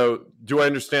 So, do I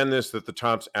understand this that the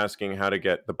top's asking how to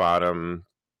get the bottom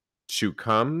to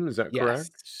come? Is that Yes.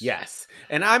 correct? Yes.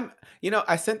 And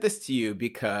I sent this to you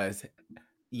because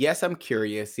yes, I'm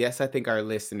curious. Yes, I think our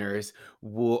listeners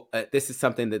will. This is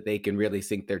something that they can really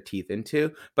sink their teeth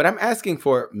into. But I'm asking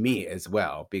for me as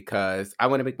well because I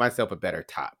want to make myself a better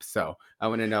top. So I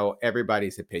want to know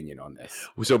everybody's opinion on this.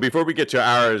 So before we get to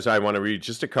ours, I want to read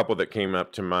just a couple that came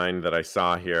up to mind that I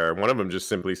saw here. One of them just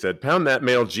simply said, "Pound that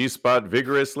male G spot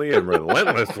vigorously and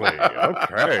relentlessly."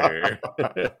 Okay.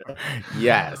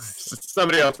 Yes,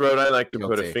 Somebody else wrote, "I like to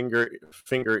put a guilty.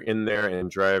 finger in there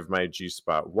and drive my G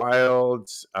spot wild."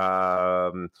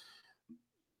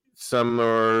 Some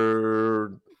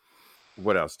are,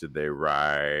 what else did they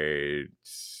write?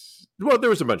 Well, there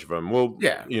was a bunch of them. Well,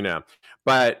 Yeah.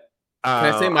 but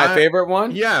Can I say my I favorite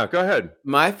one? Yeah, go ahead.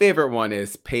 My favorite one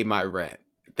is pay my rent.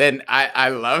 Then I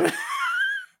love it.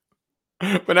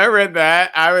 When I read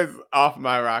that, I was off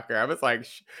my rocker. I was like,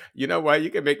 you know what? You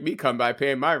can make me come by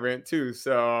paying my rent too.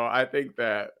 So I think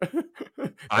that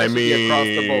I that should be across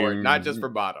the board, not just mean, for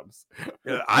bottoms.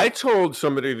 I told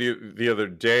somebody the other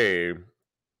day,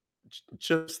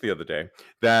 just the other day,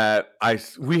 that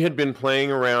we had been playing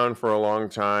around for a long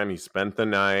time. He spent the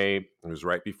night. It was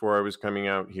right before I was coming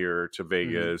out here to Mhm.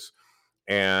 Vegas,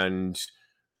 and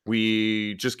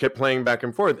we just kept playing back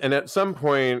and forth. And at some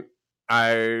point,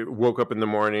 I woke up in the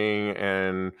morning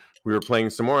and we were playing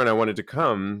some more, and I wanted to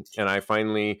come. And I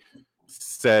finally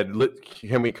said,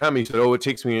 "Can we come?" He said, "Oh, it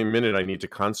takes me a minute. I need to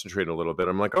concentrate a little bit."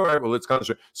 I'm like, "All right, well, let's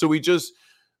concentrate." So we just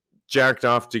jacked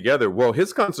off together. Well,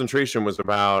 his concentration was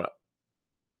about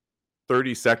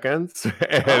 30 seconds.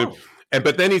 and Oh,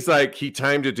 but then he's like, he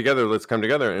timed it together, let's come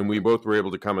together, and we both were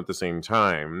able to come at the same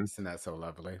time. isn't that so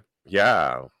lovely?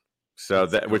 Yeah. So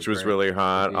That's that, so which was great. really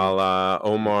hot. A Indeed. la Yes.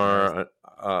 Omar,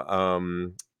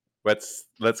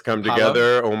 let's come Apollo?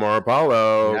 together, Omar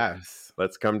Apollo. Yes.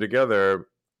 Let's come together.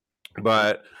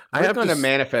 But I We're have to gonna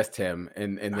manifest him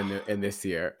in this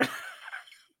year.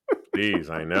 Please,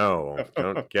 I know.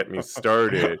 Don't get me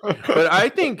started. But I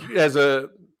think as a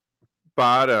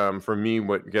bottom for me,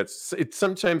 what gets it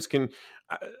sometimes can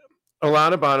uh, a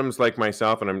lot of bottoms like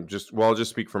myself, and I'll just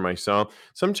speak for myself.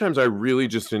 Sometimes I really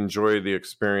just enjoy the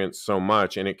experience so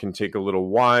much, and it can take a little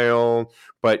while,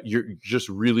 but you're just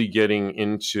really getting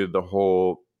into the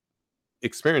whole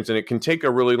experience, and it can take a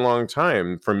really long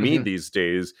time for me Mhm. these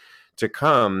days to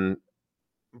come.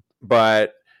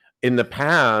 But in the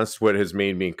past, what has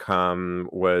made me come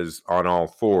was on all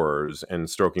fours and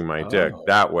stroking my dick Oh.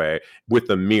 that way with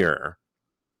a mirror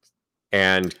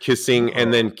and kissing, and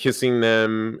Oh. then kissing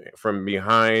them from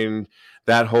behind.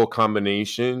 That whole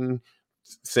combination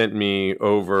sent me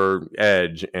over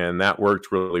edge, and that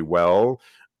worked really well.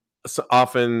 So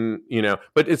often,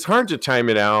 but it's hard to time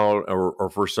it out, or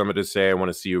for someone to say, "I want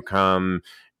to see you come."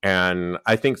 And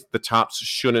I think the tops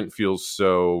shouldn't feel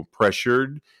so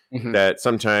pressured, Mhm. that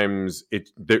sometimes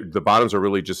the bottoms are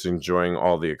really just enjoying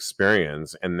all the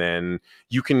experience, and then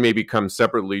you can maybe come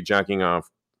separately jacking off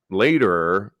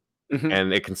later, Mhm.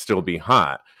 and it can still be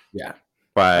hot. Yeah, I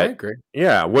But agree.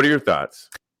 yeah, what are your thoughts?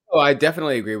 Oh, I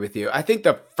definitely agree with you. I think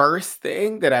the first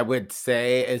thing that I would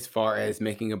say as far as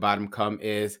making a bottom come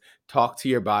is talk to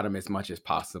your bottom as much as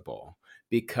possible,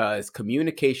 because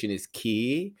communication is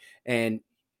key, and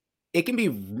it can be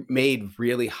made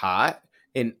really hot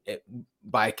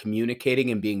by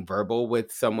communicating and being verbal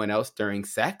with someone else during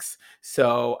sex.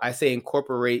 So I say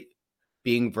incorporate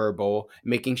being verbal,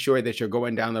 making sure that you're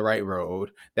going down the right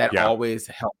road. That Yeah, always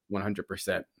helps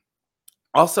 100%.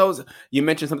 Also, you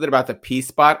mentioned something about the P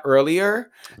spot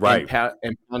earlier, and right.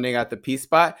 pounding out the P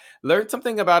spot. Learned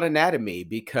something about anatomy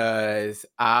because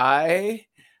I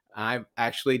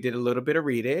actually did a little bit of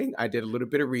reading. I did a little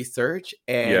bit of research,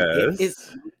 and it is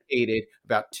Yes. located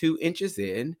about 2 inches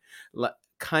in,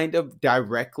 kind of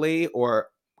directly or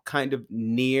kind of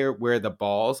near where the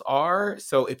balls are.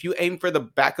 So if you aim for the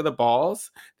back of the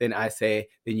balls, then I say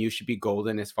then you should be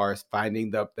golden as far as finding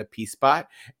the P spot.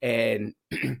 And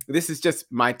this is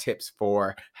just my tips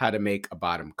for how to make a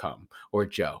bottom come, or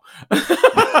Joe.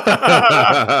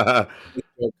 I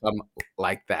Come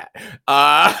like that.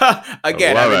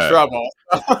 Again, I'm in love trouble.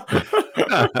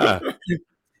 it.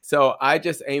 So I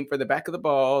just aim for the back of the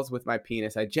balls with my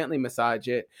penis. I gently massage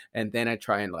it, and then I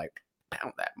try and like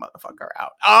pound that motherfucker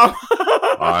out.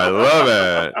 I love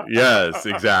it. Yes,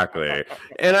 exactly.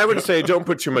 And I would say don't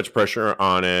put too much pressure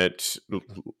on it,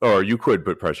 or you could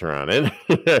put pressure on it.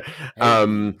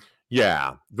 Hey.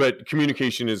 Yeah, but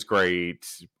communication is great.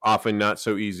 Often not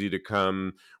so easy to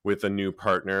come with a new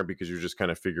partner because you're just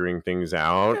kind of figuring things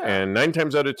out. Yeah. And 9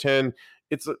 times out of 10,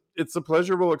 it's a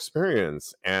pleasurable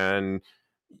experience. And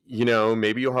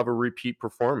maybe you'll have a repeat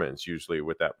performance usually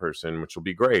with that person, which will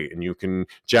be great. And you can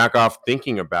jack off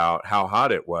thinking about how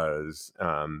hot it was,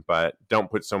 but don't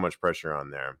put so much pressure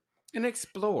on there. And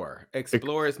explore. Ex-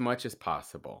 Explore as much as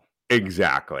possible.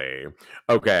 Exactly.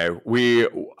 Okay,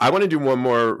 I want to do one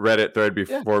more Reddit thread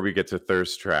Yeah. before we get to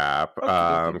Thirst Trap.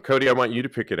 Okie dokie. Cody, I want you to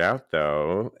pick it out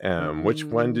though. Which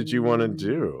one did you want to Mm,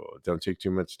 do? Don't take too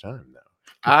much time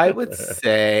I would though.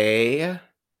 say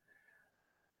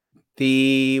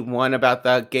the one about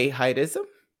the gay heightism.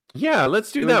 Yeah,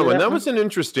 let's do You wanna that do one. that That one? was an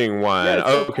interesting Yeah, one. it's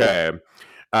so cool. Okay.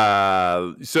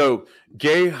 So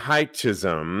gay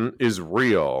heightism is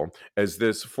real, as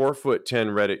this 4'10"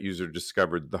 Reddit user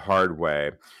discovered the hard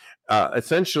way.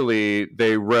 Essentially,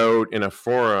 they wrote in a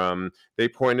forum, they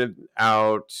pointed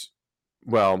out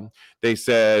well, they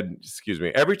said, excuse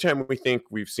me, every time we think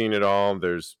we've seen it all,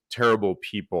 there's terrible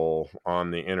people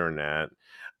on the internet.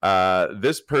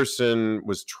 This person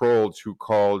was trolled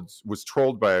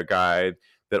by a guy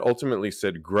that ultimately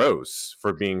said gross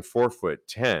for being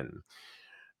 4'10".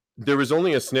 There was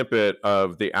only a snippet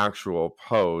of the actual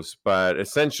post, but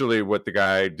essentially what the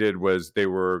guy did was they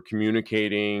were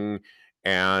communicating.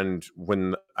 And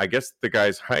when I guess the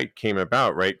guy's height came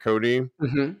about, right, Cody?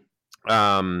 Hmm.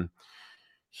 Um,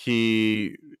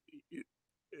 he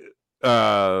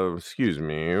excuse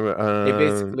me. They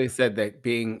basically said that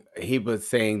he was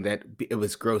saying that it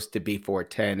was gross to be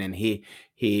 4'10", and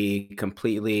he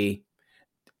completely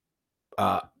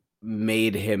uh,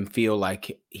 made him feel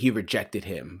like he rejected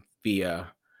him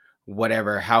via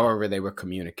however they were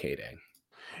communicating.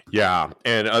 Yeah,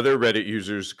 and other Reddit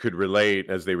users could relate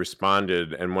as they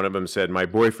responded, and one of them said, "My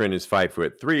boyfriend is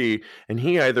 5'3", and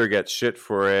he either gets shit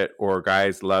for it or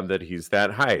guys love that he's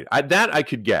that height." That I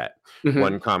could get. Hmm.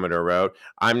 One commenter wrote,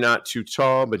 "I'm not too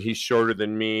tall, but he's shorter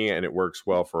than me, and it works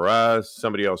well for us."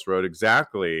 Somebody else wrote,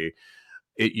 "Exactly.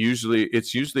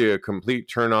 It's usually a complete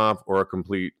turn off or a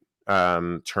complete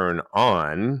turn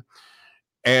on,"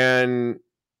 and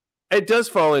it does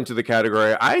fall into the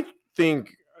category. I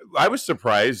think I was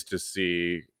surprised to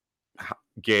see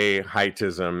gay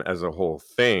heightism as a whole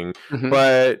thing, Hmm.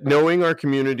 but knowing our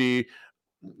community,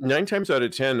 9 times out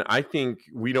of 10, I think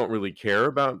we don't really care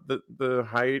about the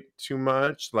height too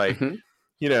much. Like, Hmm.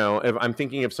 if I'm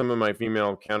thinking of some of my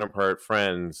female counterpart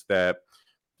friends that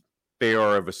they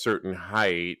are of a certain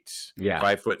height, Yeah.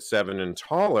 5'7" and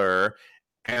taller.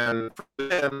 And for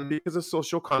them, because of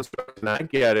social construct, and I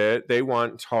get it, they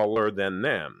want taller than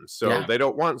them. So Yeah. they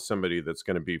don't want somebody that's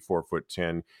going to be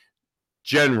 4'10",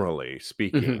 generally Hmm.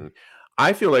 speaking.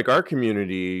 I feel like our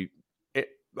community, it,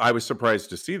 I was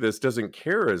surprised to see this, doesn't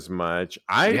care as much.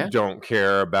 I Yeah. don't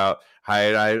care about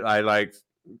height. I like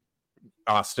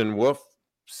Austin Wolf,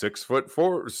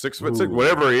 6'4", 6'6", Ooh.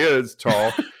 whatever he is,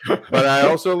 tall. But I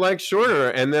also like shorter,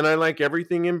 and then I like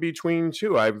everything in between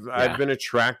too. I've Yeah. been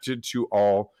attracted to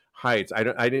all heights. I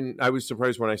didn't. I was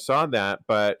surprised when I saw that,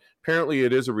 but apparently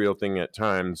it is a real thing at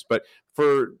times. But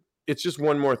for it's just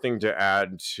one more thing to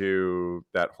add to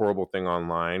that horrible thing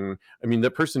online. I mean,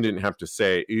 the person didn't have to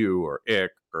say ew or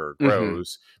ick or Hmm.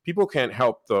 gross. People can't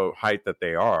help the height that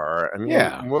they are. I mean,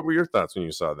 Yeah. what were your thoughts when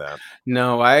you saw that?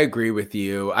 No, I agree with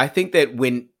you. I think that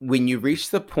when you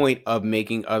reach the point of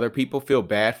making other people feel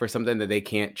bad for something that they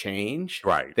can't change,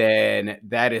 Right. then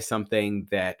that is something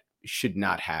that should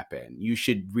not happen. You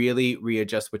should really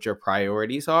readjust what your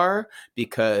priorities are,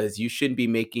 because you shouldn't be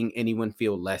making anyone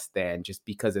feel less than just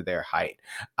because of their height.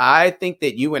 I think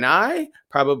that you and I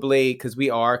probably, because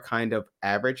we are kind of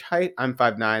average height. I'm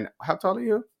 5'9". How tall are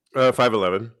you?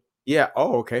 5'11". Yeah.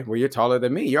 Oh, okay. Well, you're taller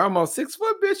than me. You're almost 6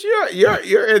 foot, bitch.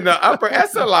 You're in the upper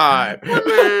echelon.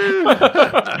 I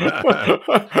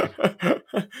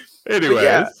But yeah,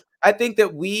 Anyways, I think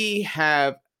that we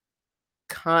have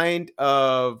kind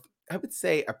of, I would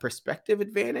say, a perspective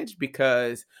advantage,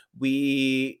 because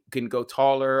we can go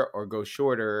taller or go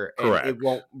shorter, and it correct.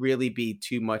 won't really be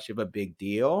too much of a big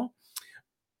deal.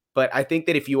 But I think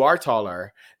that if you are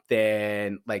taller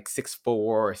than like 6'4"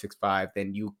 or 6'5",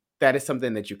 then that is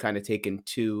something that you kind of take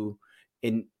into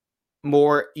in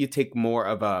more you take more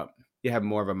of a you have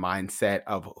more of a mindset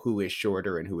of who is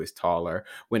shorter and who is taller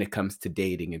when it comes to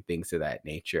dating and things of that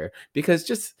nature. Because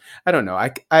just, I don't know,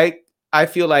 I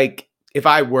feel like if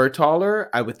I were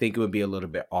taller, I would think it would be a little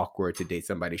bit awkward to date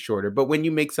somebody shorter. But when you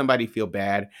make somebody feel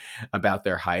bad about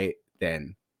their height,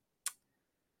 then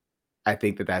I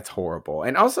think that that's horrible.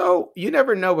 And also, you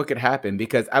never know what could happen,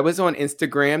 because I was on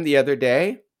Instagram the other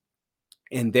day,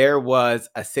 and there was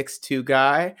a 6'2"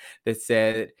 guy that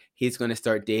said he's gonna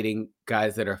start dating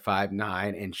guys that are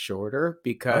 5'9" and shorter,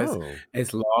 because Oh,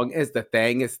 as long as the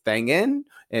thing is thingin',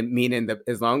 and meaning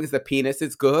as long as the penis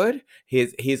is good,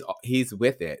 he's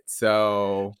with it.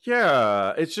 So,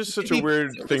 yeah. It's just such a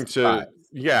weird you'd be thing to. surprised.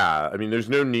 Yeah, I mean, there's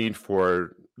no need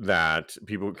for that.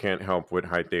 People can't help what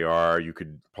height they are. You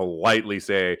could politely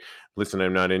say, "Listen,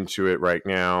 I'm not into it right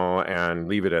now," and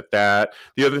leave it at that.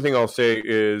 The other thing I'll say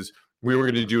is we were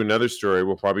going to do another story.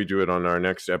 We'll probably do it on our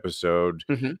next episode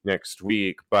Mhm. next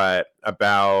week, but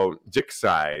about dick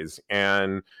size.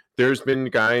 And there's been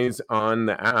guys on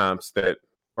the apps that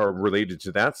are related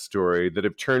to that story that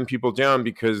have turned people down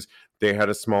because they had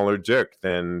a smaller dick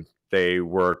than they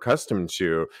were accustomed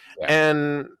to. Yeah.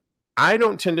 And I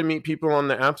don't tend to meet people on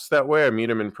the apps that way. I meet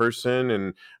them in person,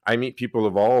 and I meet people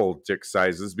of all dick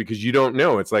sizes because you don't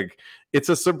know. It's like it's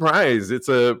a surprise. It's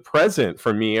a present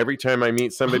for me every time I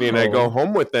meet somebody and I go Oh.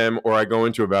 home with them or I go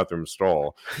into a bathroom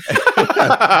stall.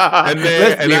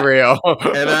 Let's be real.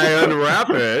 And I unwrap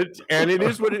it, and it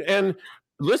is what it. And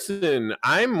listen,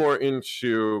 I'm more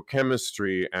into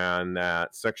chemistry and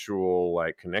that sexual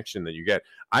like connection that you get.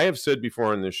 I have said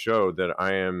before in this show that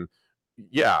I am,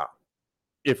 yeah,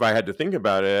 if I had to think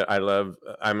about it,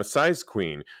 I'm a size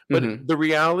queen. But Mhm. the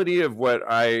reality of what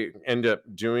I end up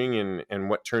doing and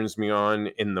what turns me on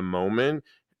in the moment,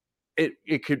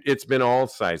 it's been all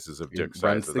sizes of It dick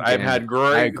runs sizes. the I've had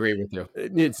gamut. I great agree with you.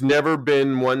 it's never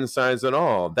been one size at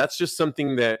all. That's just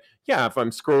something that, yeah, if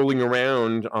I'm scrolling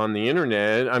around on the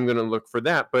internet, I'm gonna look for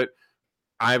that. But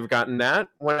I've gotten that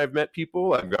when I've met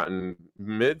people. I've gotten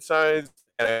mid-sized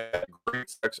and great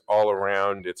sex all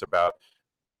around. It's about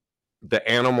the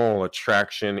animal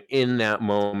attraction in that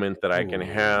moment that I can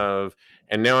Ooh. have.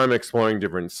 And now I'm exploring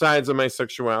different sides of my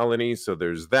sexuality. So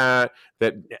there's that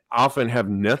often have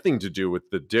nothing to do with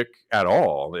the dick at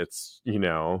all. It's,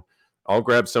 I'll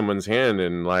grab someone's hand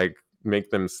and like make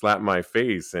them slap my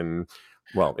face. And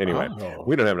well, anyway, Oh.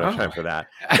 we don't have enough Oh. time for that.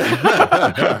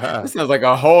 This sounds like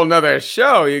a whole nother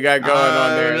show you got going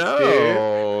on I there, Steve.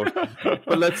 know.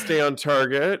 But let's stay on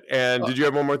target. And Well, did you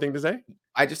have one more thing to say?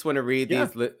 I just want to read Yeah.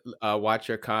 these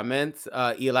watcher comments.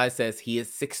 Eli says he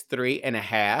is 6'3" and a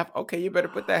half. Okay, you better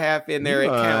put the half in there. It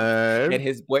counts. Eli. And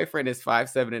his boyfriend is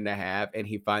 5'7" and a half, and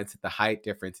he finds that the height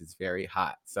difference is very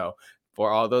hot. So for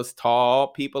all those tall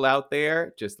people out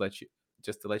there, just to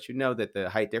let you know that the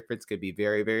height difference could be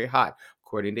very, very hot,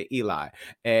 according to Eli.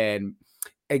 And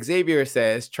Xavier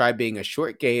says, try being a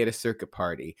short gay at a circuit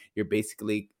party. You're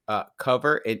basically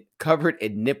covered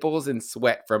in nipples and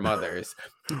sweat from others.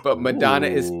 But Madonna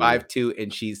is Ooh. 5'2"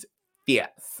 and she's fierce.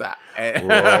 Okay.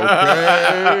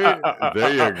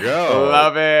 There you go.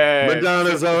 Love it.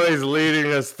 Madonna's always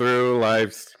leading us through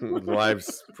life's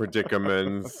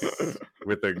predicaments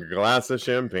with a glass of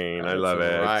champagne. I That's love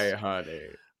it. right, honey.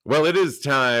 Well, it is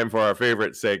time for our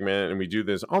favorite segment, and we do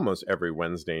this almost every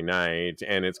Wednesday night,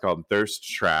 and it's called Thirst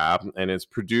Trap, and it's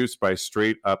produced by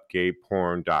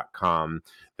StraightUpGayPorn.com.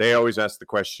 They always ask the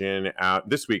question out.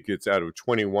 This week, it's out of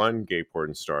 21 gay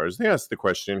porn stars. They ask the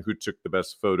question, who took the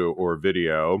best photo or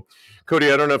video?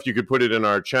 Cody, I don't know if you could put it in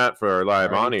our chat for our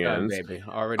live Already done, audience. baby.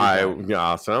 Already done.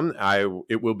 Awesome.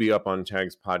 It will be up on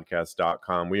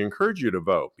tagspodcast.com. We encourage you to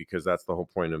vote because that's the whole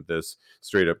point of this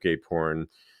straight up gay porn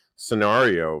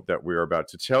scenario that we're about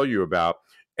to tell you about.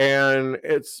 And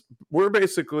we're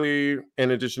basically,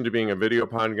 in addition to being a video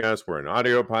podcast, we're an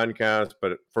audio podcast.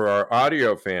 But for our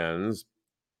audio fans,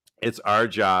 it's our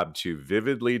job to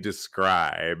vividly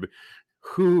describe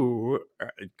who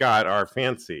got our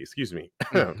fancy, excuse me,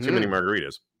 too many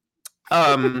margaritas.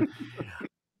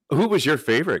 Who was your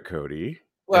favorite, Cody, and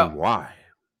Well, why?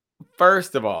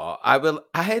 first of all, I would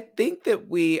like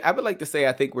to say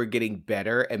I think we're getting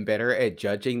better and better at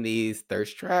judging these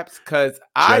thirst traps because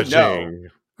Judging.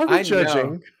 Are we I know.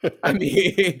 judging? I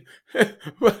mean,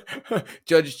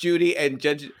 Judge Judy and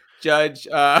Judge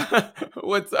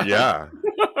what's Yeah.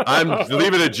 I'm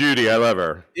leaving it Judy. I love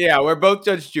her. Yeah, we're both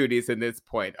Judge Judys in this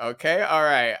point. Okay. All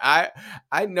right.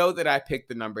 I know that I picked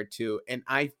the number two, and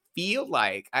I feel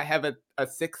like I have a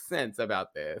sixth sense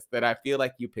about this that I feel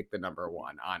like you picked the number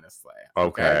one, honestly.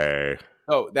 Okay. Okay.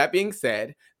 Oh, that being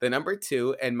said, the number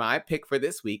two and my pick for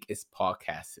this week is Paul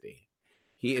Cassidy.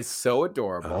 He is so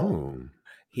adorable. Oh.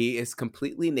 He is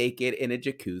completely naked in a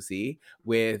jacuzzi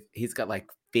he's got like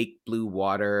fake blue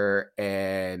water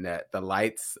and the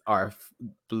lights are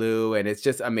blue and it's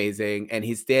just amazing. And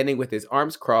he's standing with his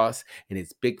arms crossed and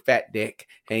his big fat dick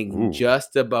hanging Ooh.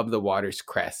 just above the water's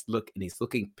crest. And he's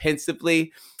looking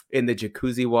pensively in the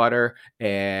jacuzzi water.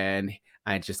 And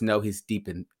I just know he's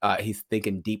he's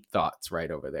thinking deep thoughts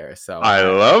right over there. So I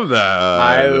love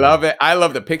I that. love it. I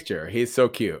love the picture. He's so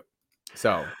cute.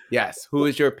 So, yes, who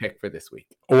is your pick for this week?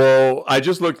 Well, I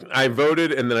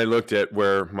voted and then I looked at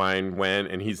where mine went,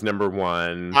 and he's number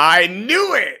one. I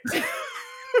knew it.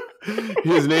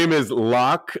 His name is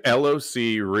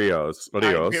L-O-C Rios. I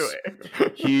knew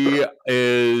it. He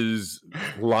is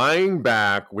lying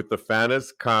back with the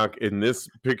fattest cock in this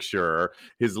picture.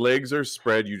 His legs are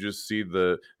spread. You just see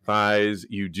the thighs.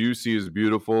 You do see his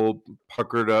beautiful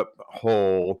puckered up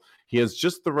hole. He has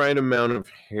just the right amount of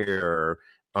hair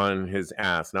on his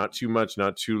ass. Not too much,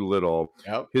 not too little.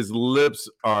 Yep. His lips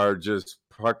are just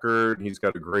puckered. He's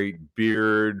got a great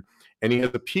beard. And he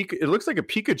has it looks like a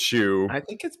Pikachu. I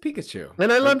think it's Pikachu.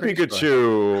 And I love I'm pretty Pikachu.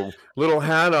 sure. Little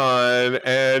hat on.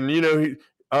 And,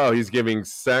 Oh, he's giving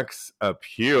sex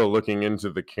appeal looking into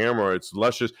the camera. It's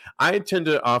luscious. I tend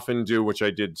to often do, which I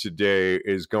did today,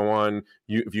 is go on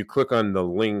you if you click on the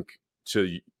link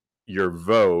to your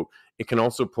vote, it can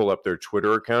also pull up their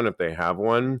Twitter account if they have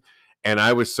one. And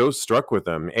I was so struck with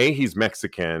him. A, he's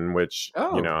Mexican, which,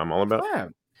 Oh, I'm all about yeah.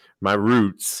 my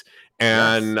roots.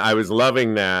 Yes. And I was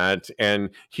loving that. And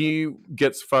he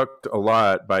gets fucked a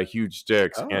lot by huge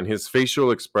dicks, Oh, and his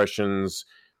facial expressions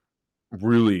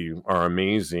really are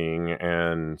amazing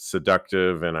and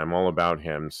seductive, and I'm all about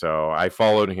him. So I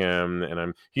followed him,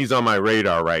 and he's on my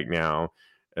radar right now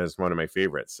as one of my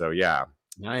favorites. So yeah,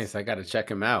 nice. I got to check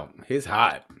him out. He's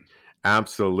hot.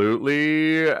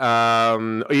 absolutely.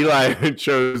 Eli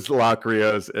chose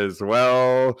Locrios as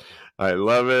well. I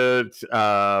love it.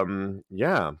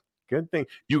 Yeah, good thing.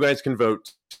 You guys can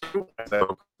vote too at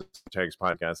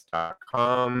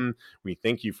tagspodcast.com. We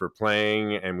thank you for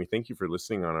playing, and we thank you for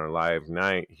listening on our live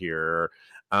night here.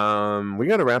 We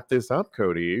got to wrap this up,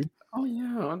 Cody. Oh,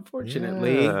 yeah.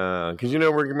 Unfortunately. Yeah, because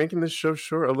we're making this show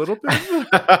short a little bit.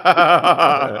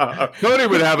 Cody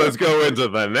would have us go into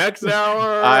the next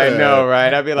hour, I know,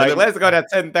 right? I'd be and like, then let's go to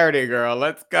 10:30, girl.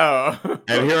 Let's go.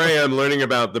 and here I am learning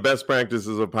about the best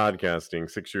practices of podcasting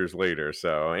 6 years later.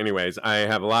 So, anyways, I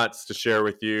have lots to share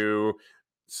with you.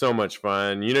 So much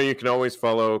fun. You can always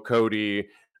follow Cody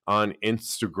on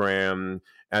Instagram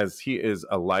as he is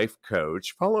a life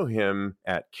coach. Follow him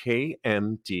at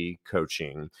KMD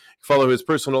Coaching. Follow his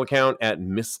personal account at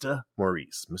Mr.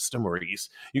 Maurice. Mr. Maurice.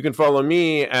 You can follow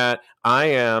me at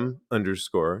 _Steve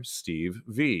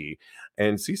V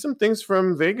and see some things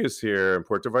from Vegas here in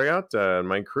Puerto Vallarta and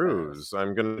my cruise.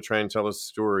 I'm going to try and tell a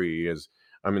story as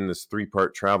I'm in this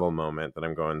 3-part travel moment that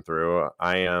I'm going through.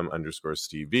 I am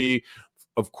 _Steve V.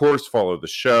 Of course, follow the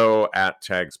show at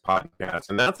Tags Podcast,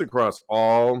 and that's across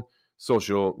all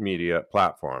social media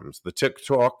platforms: the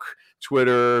TikTok,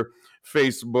 Twitter,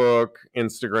 Facebook,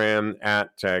 Instagram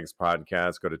at Tags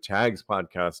Podcast. Go to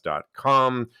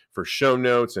tagspodcast.com for show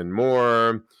notes and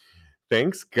more.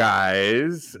 Thanks,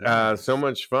 guys. So Yes.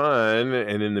 much fun.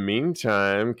 And in the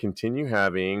meantime, continue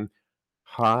having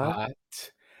hot,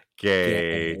 Hot,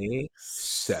 gay gay,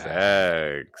 sex.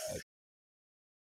 sex.